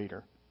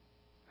 refrigerator.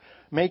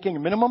 Making a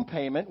minimum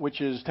payment,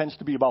 which tends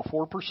to be about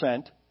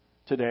 4%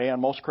 today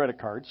on most credit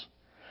cards.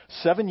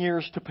 7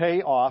 years to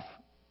pay off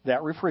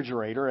that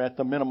refrigerator at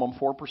the minimum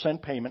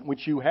 4% payment,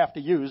 which you have to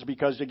use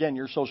because, again,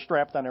 you're so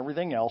strapped on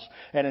everything else,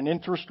 at an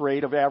interest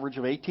rate of average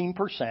of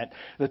 18%.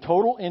 The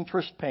total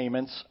interest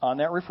payments on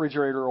that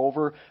refrigerator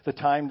over the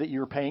time that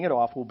you're paying it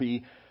off will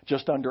be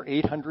just under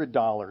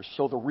 $800.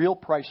 So the real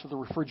price of the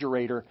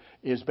refrigerator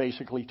is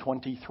basically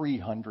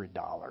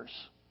 $2,300.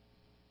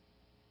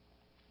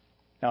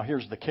 Now,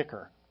 here's the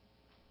kicker.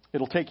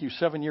 It'll take you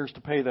 7 years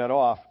to pay that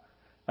off.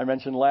 I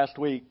mentioned last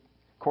week,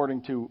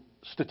 according to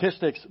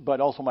statistics, but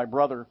also my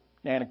brother,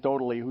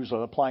 anecdotally, who's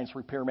an appliance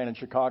repairman in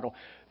Chicago,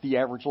 the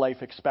average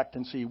life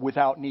expectancy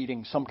without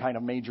needing some kind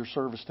of major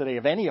service today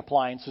of any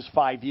appliance is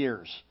 5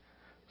 years.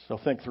 So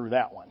think through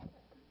that one.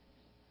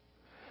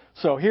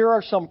 So here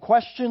are some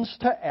questions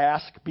to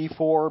ask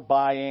before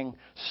buying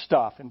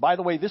stuff. And by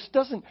the way, this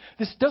doesn't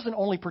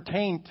only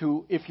pertain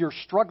to if you're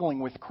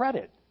struggling with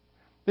credit.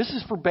 This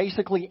is for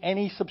basically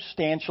any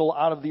substantial,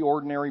 out of the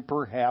ordinary,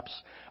 perhaps,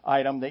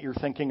 item that you're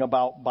thinking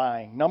about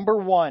buying. Number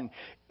one,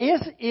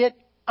 is it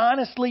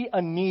honestly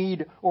a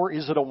need or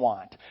is it a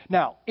want?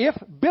 Now, if,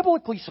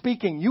 biblically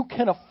speaking, you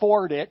can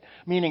afford it,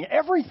 meaning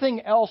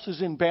everything else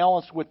is in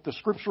balance with the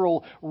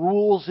scriptural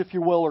rules, if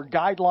you will, or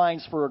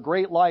guidelines for a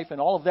great life and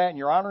all of that, and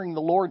you're honoring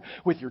the Lord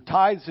with your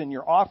tithes and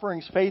your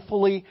offerings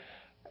faithfully,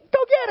 go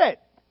get it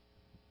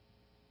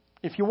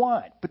if you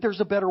want. But there's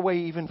a better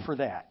way even for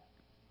that.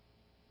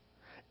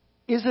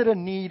 Is it a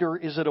need or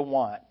is it a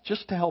want?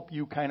 Just to help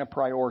you kind of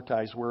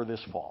prioritize where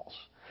this falls.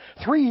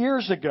 3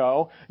 years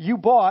ago, you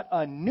bought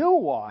a new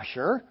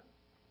washer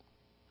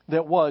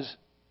that was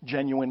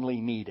genuinely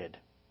needed.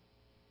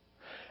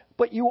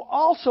 But you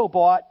also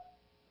bought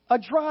a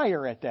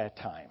dryer at that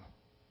time.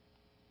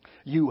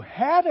 You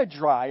had a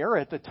dryer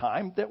at the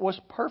time that was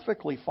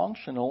perfectly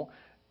functional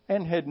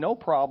and had no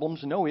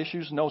problems, no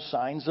issues, no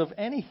signs of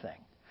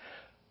anything.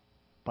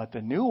 But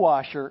the new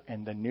washer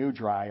and the new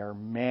dryer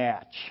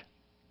match.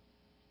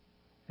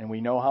 And we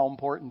know how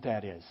important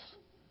that is.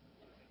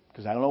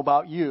 Because I don't know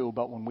about you,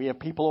 but when we have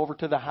people over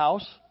to the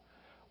house,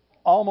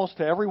 almost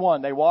to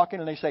everyone, they walk in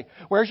and they say,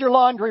 "Where's your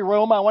laundry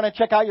room? I want to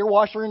check out your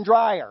washer and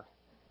dryer."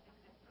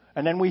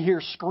 And then we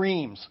hear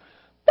screams.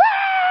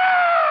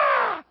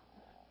 Ah!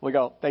 We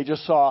go, they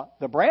just saw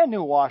the brand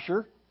new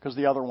washer, because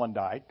the other one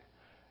died,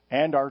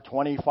 and our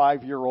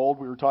 25-year-old,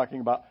 we were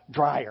talking about,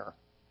 dryer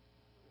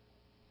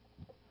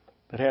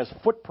that has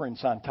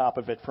footprints on top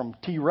of it from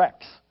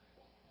T-Rex.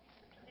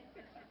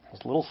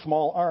 Those little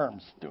small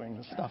arms doing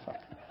the stuff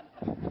up.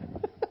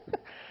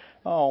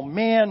 Oh,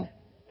 man.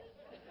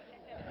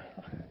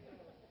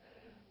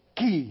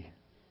 Key.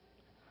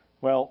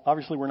 Well,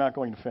 obviously we're not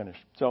going to finish.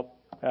 So,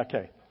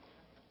 okay.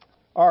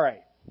 All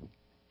right.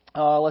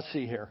 Let's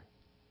see here.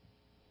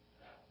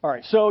 All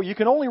right. So you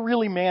can only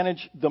really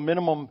manage the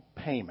minimum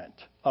payment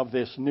of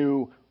this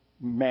new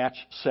match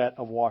set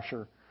of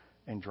washer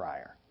and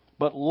dryer.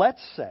 But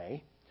let's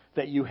say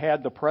that you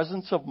had the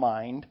presence of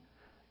mind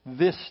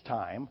this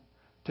time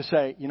to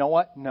say, you know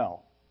what?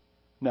 No.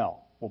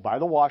 We'll buy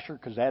the washer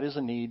because that is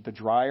a need. The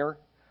dryer,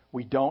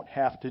 we don't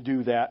have to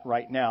do that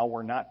right now.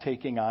 We're not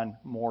taking on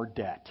more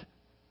debt.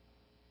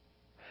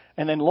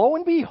 And then lo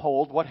and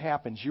behold, what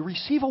happens? You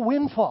receive a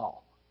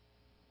windfall.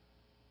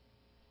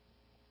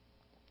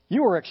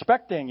 You were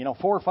expecting,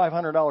 $400 or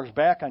 $500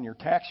 back on your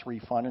tax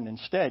refund, and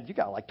instead you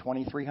got like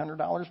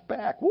 $2,300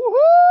 back.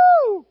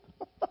 Woohoo!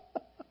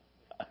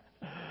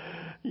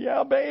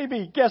 Yeah,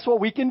 baby. Guess what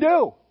we can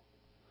do?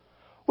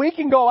 We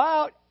can go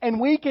out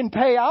and we can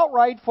pay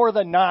outright for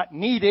the not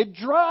needed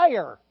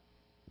dryer.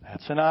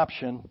 That's an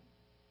option,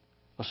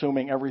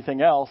 assuming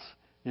everything else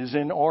is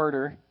in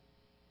order.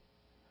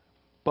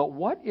 But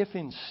what if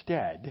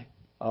instead,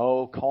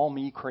 call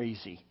me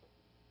crazy,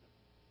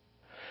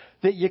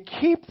 that you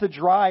keep the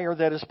dryer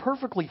that is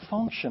perfectly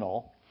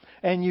functional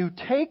and you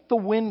take the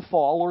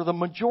windfall or the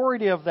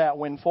majority of that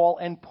windfall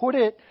and put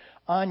it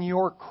on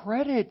your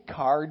credit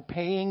card,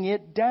 paying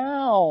it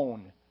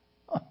down?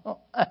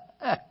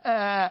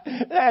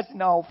 That's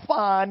no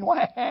fun.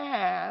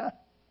 I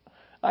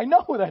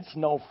know that's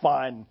no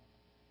fun.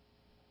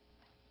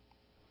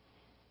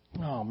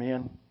 Oh,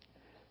 man.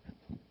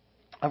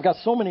 I've got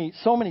so many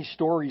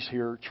stories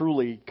here,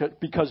 truly,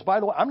 because, by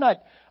the way, I'm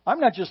not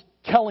just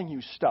telling you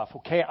stuff,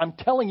 okay? I'm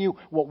telling you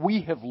what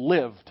we have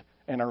lived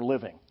and are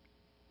living.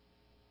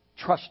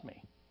 Trust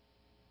me.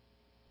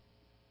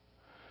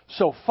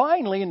 So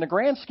finally, in the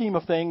grand scheme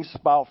of things,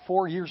 about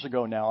 4 years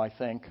ago now, I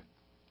think,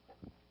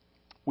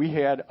 we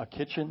had a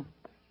kitchen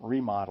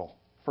remodel.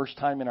 First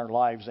time in our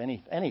lives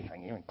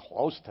anything even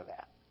close to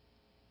that.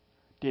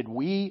 Did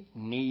we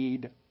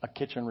need a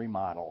kitchen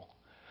remodel?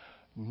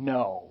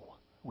 No,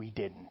 we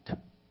didn't.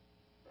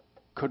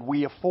 Could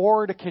we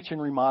afford a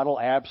kitchen remodel?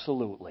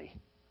 Absolutely.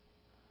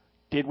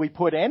 Did we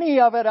put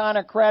any of it on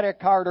a credit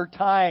card or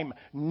time?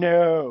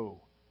 No.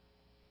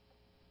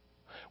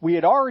 We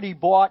had already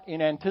bought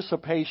in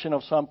anticipation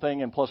of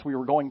something, and plus we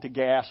were going to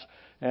gas,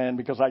 and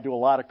because I do a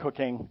lot of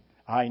cooking,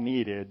 I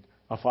needed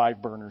a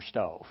 5-burner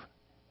stove.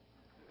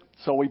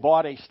 So we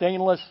bought a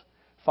stainless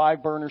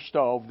 5-burner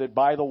stove that,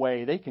 by the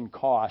way, they can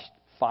cost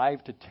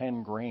 $5,000 to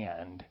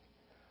 $10,000.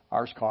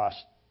 Ours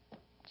cost,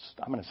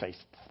 I'm going to say,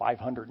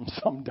 $500 and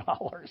some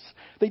dollars.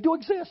 They do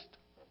exist.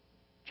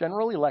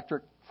 General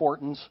Electric,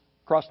 Fortin's,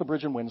 across the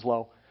bridge in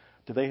Winslow.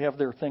 Do they have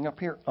their thing up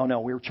here? Oh,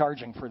 no, we were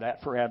charging for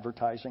that for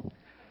advertising.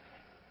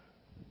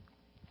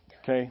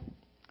 Okay.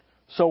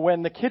 So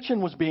when the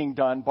kitchen was being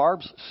done,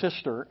 Barb's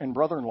sister and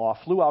brother-in-law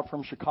flew out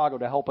from Chicago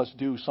to help us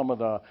do some of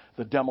the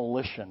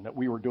demolition that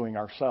we were doing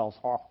ourselves.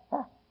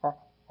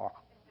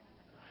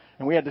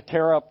 And we had to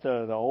tear up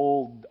the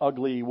old,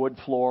 ugly wood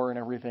floor and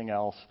everything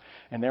else.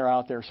 And they're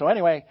out there. So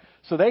anyway,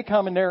 so they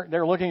come and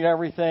they're looking at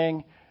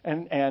everything.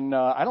 And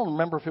I don't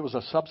remember if it was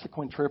a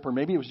subsequent trip or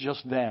maybe it was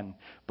just then.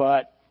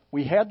 But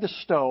we had the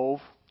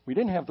stove. We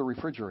didn't have the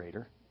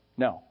refrigerator.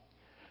 No.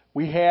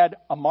 We had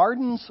a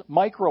Martin's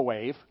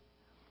microwave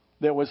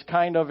that was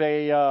kind of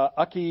a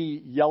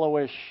ucky,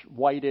 yellowish,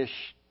 whitish,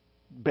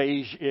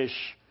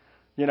 beige-ish,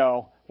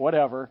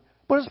 whatever.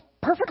 But it was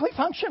perfectly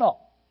functional.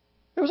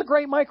 It was a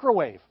great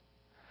microwave.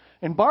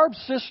 And Barb's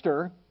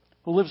sister,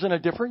 who lives in a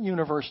different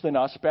universe than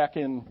us back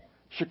in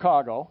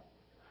Chicago,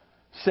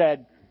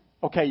 said,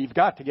 okay, you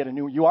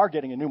are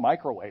getting a new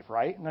microwave,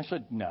 right? And I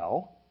said,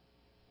 no.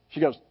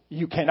 She goes,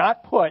 you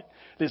cannot put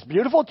this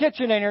beautiful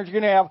kitchen in here you're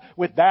going to have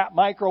with that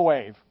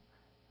microwave.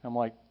 I'm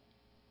like,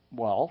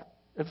 well,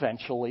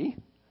 eventually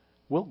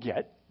we'll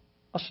get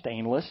a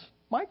stainless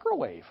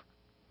microwave.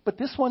 But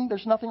this one,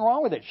 there's nothing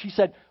wrong with it. She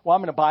said, well,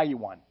 I'm going to buy you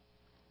one.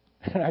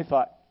 And I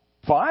thought,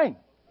 fine.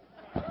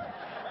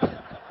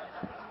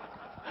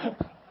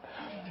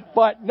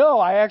 But no,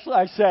 I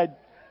said,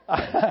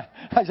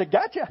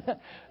 gotcha.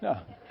 No.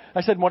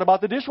 I said, what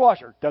about the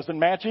dishwasher? Doesn't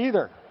match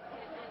either.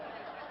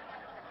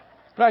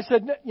 But I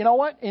said, you know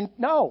what?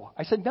 No.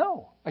 I said,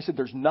 no. I said,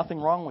 there's nothing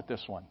wrong with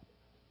this one.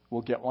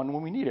 We'll get one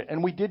when we need it.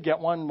 And we did get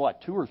one,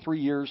 2 or 3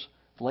 years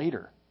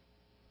later.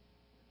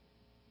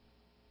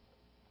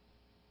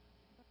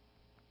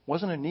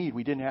 Wasn't a need.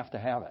 We didn't have to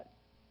have it.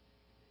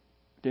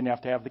 Didn't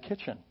have to have the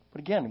kitchen. But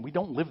again, we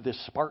don't live this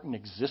Spartan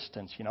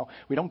existence,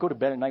 We don't go to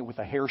bed at night with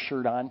a hair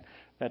shirt on.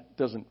 That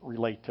doesn't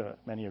relate to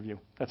many of you.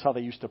 That's how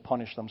they used to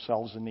punish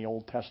themselves in the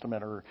Old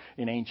Testament or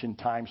in ancient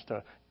times.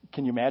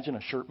 Can you imagine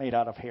a shirt made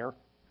out of hair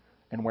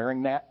and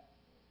wearing that?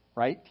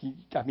 Right?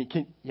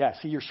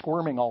 See, you're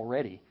squirming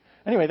already.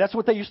 Anyway, that's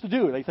what they used to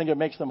do. They think it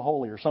makes them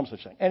holy or some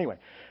such thing. Anyway,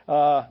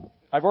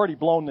 I've already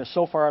blown this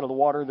so far out of the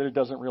water that it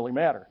doesn't really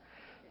matter.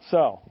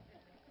 So,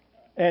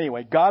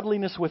 anyway,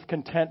 godliness with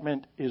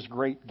contentment is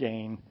great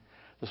gain.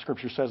 The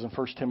scripture says in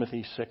 1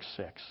 Timothy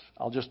 6:6.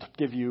 I'll just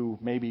give you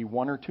maybe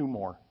 1 or 2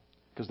 more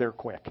because they're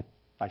quick,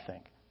 I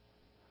think.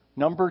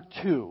 Number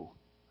 2.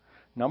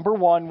 Number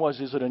 1 was,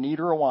 is it a need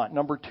or a want?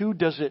 Number 2,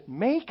 does it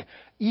make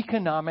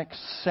economic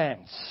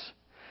sense?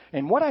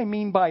 And what I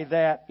mean by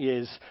that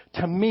is,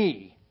 to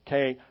me,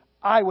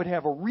 I would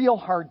have a real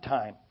hard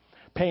time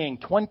paying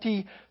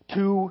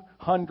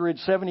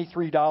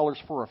 $2,273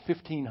 for a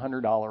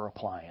 $1,500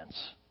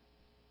 appliance.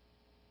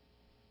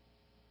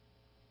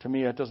 To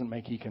me, that doesn't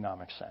make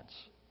economic sense.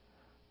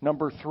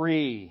 Number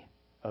 3,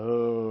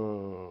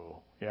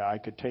 I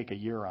could take a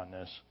year on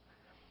this.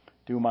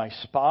 Do my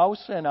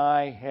spouse and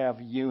I have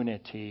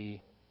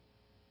unity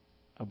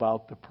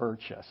about the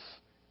purchase?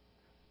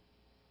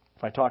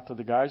 If I talk to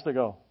the guys, they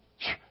go,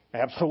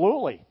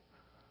 absolutely.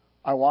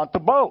 I want the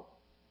boat.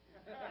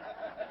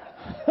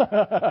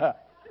 If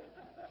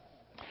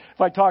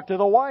I talk to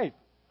the wife,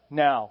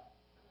 no,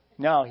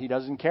 he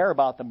doesn't care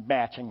about the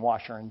matching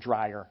washer and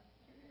dryer.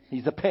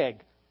 He's a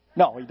pig.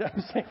 No, he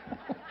doesn't.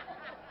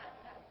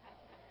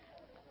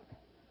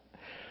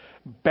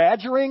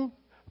 Badgering,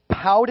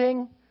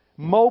 pouting,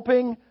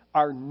 moping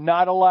are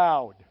not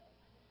allowed.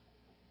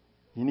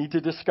 You need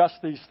to discuss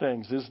these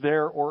things. Is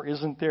there or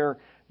isn't there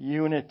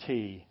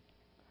unity?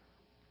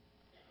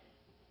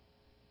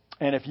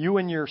 And if you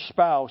and your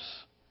spouse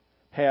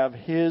have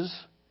his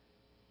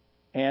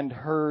and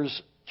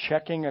hers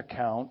checking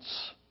accounts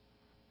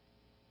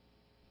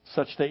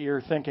such that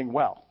you're thinking,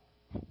 well,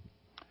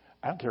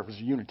 I don't care if it's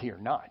unity or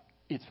not.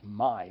 It's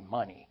my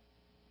money.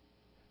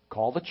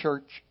 Call the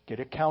church, get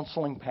a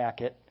counseling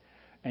packet,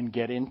 and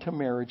get into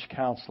marriage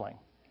counseling.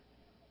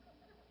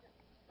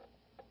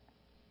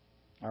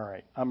 All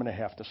right, I'm going to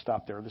have to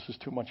stop there. This is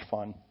too much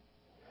fun.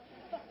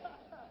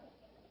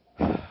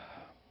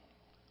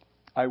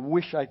 I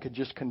wish I could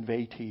just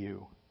convey to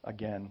you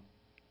again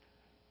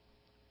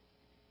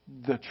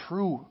the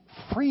true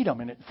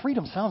freedom. And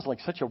freedom sounds like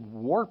such a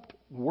warped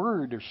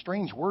word or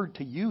strange word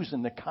to use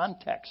in the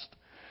context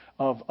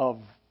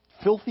of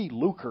filthy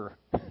lucre,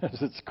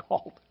 as it's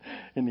called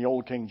in the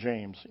Old King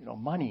James.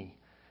 Money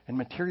and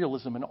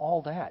materialism and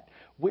all that.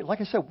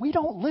 Like I said, we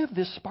don't live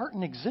this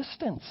Spartan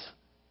existence.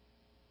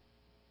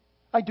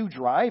 I do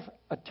drive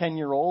a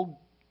 10-year-old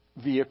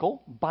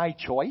vehicle by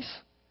choice.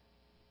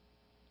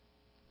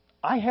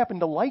 I happen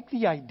to like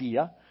the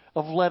idea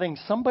of letting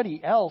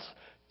somebody else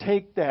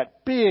take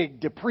that big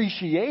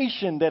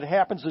depreciation that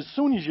happens as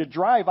soon as you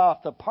drive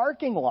off the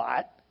parking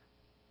lot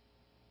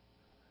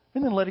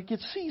and then let it get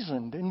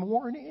seasoned and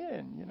worn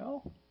in,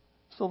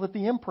 so that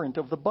the imprint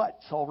of the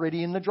butt's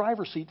already in the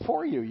driver's seat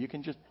for you. You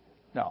can just,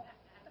 no.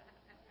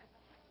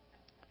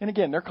 And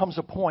again, there comes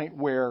a point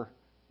where,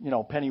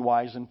 penny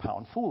wise and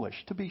pound foolish,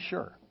 to be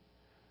sure.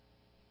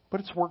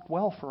 But it's worked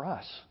well for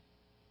us.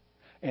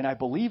 And I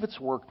believe it's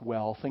worked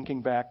well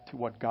thinking back to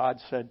what God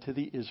said to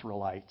the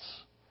Israelites.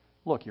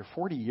 Look, you're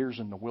 40 years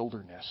in the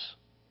wilderness.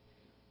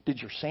 Did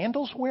your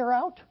sandals wear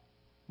out?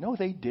 No,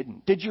 they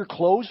didn't. Did your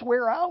clothes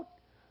wear out?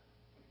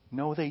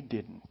 No, they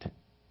didn't.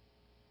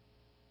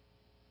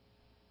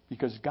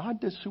 Because God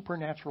does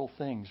supernatural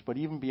things, but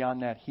even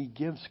beyond that, He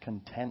gives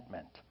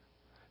contentment.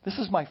 This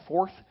is my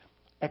fourth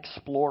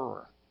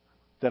Explorer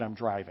that I'm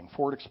driving,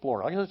 Ford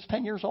Explorer. It's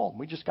 10 years old.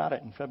 We just got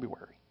it in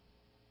February.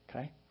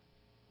 Okay?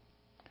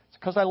 It's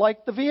because I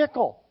like the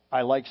vehicle.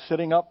 I like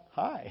sitting up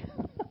high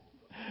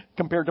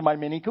compared to my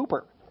Mini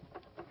Cooper.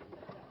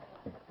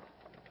 Is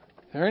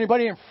there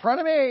anybody in front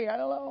of me? I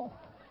don't know.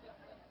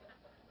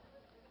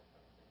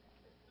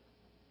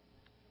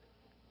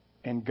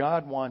 And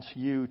God wants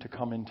you to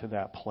come into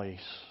that place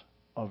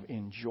of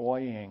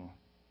enjoying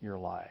your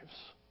lives.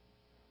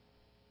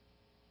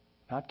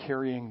 Not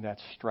carrying that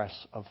stress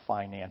of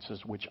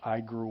finances, which I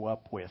grew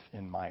up with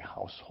in my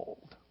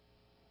household.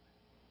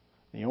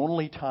 The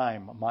only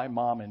time my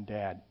mom and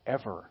dad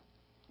ever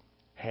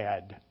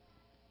had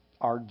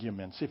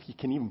arguments, if you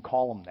can even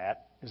call them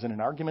that, is it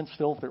an argument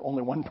still if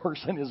only one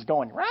person is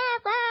going, rah,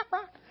 rah,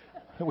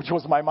 rah, which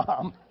was my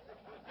mom.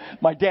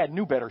 My dad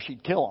knew better,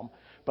 she'd kill him,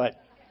 but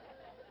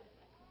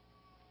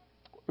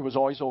it was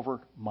always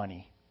over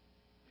money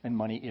and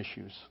money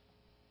issues.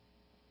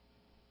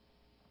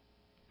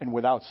 And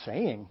without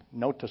saying,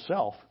 note to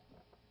self,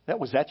 that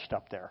was etched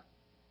up there.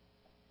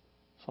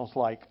 So it's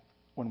like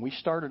when we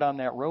started on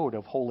that road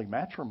of holy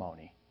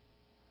matrimony,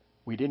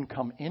 we didn't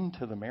come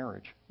into the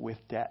marriage with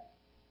debt.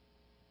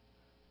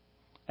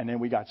 And then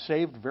we got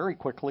saved very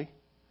quickly,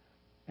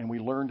 and we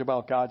learned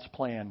about God's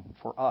plan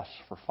for us,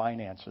 for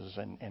finances,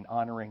 and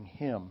honoring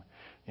Him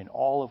in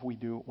all of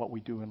what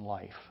we do in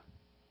life.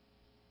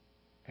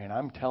 And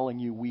I'm telling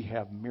you, we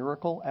have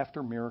miracle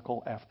after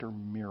miracle after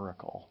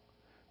miracle.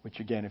 Which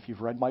again, if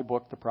you've read my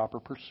book, The Proper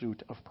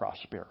Pursuit of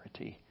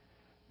Prosperity,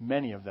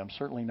 many of them,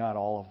 certainly not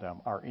all of them,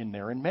 are in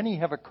there. And many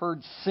have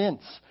occurred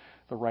since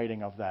the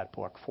writing of that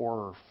book, 4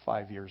 or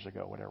 5 years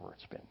ago, whatever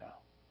it's been now.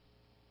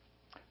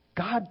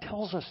 God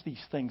tells us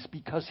these things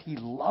because He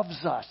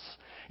loves us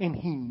and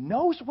He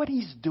knows what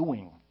He's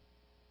doing.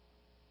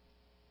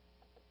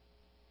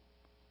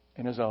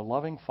 And as a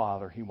loving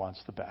Father, He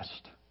wants the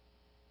best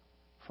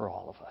for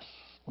all of us.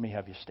 Let me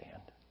have you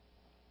stand.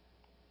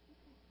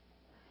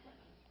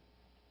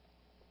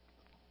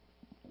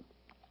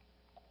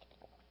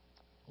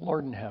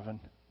 Lord in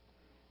heaven,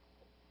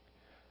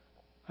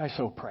 I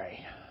so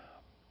pray.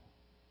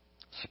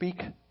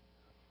 Speak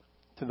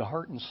to the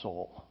heart and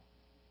soul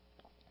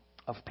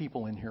of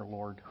people in here,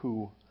 Lord,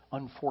 who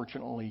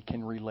unfortunately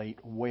can relate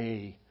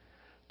way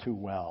too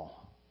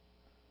well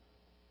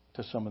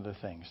to some of the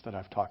things that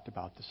I've talked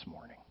about this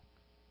morning.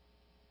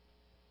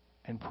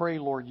 And pray,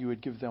 Lord, you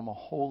would give them a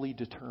holy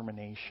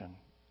determination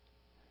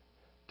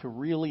to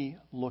really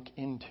look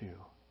into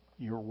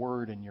your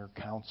word and your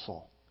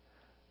counsel,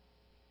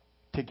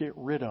 to get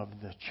rid of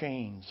the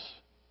chains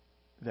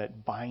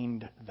that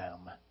bind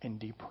them and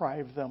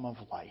deprive them of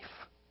life.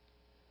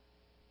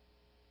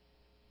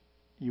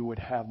 You would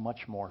have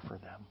much more for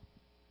them.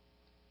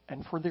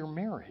 and for their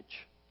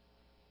marriage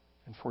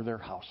and for their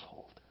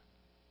household.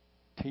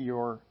 To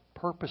your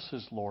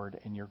purposes, Lord,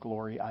 and your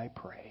glory, I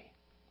pray.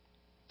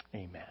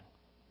 Amen.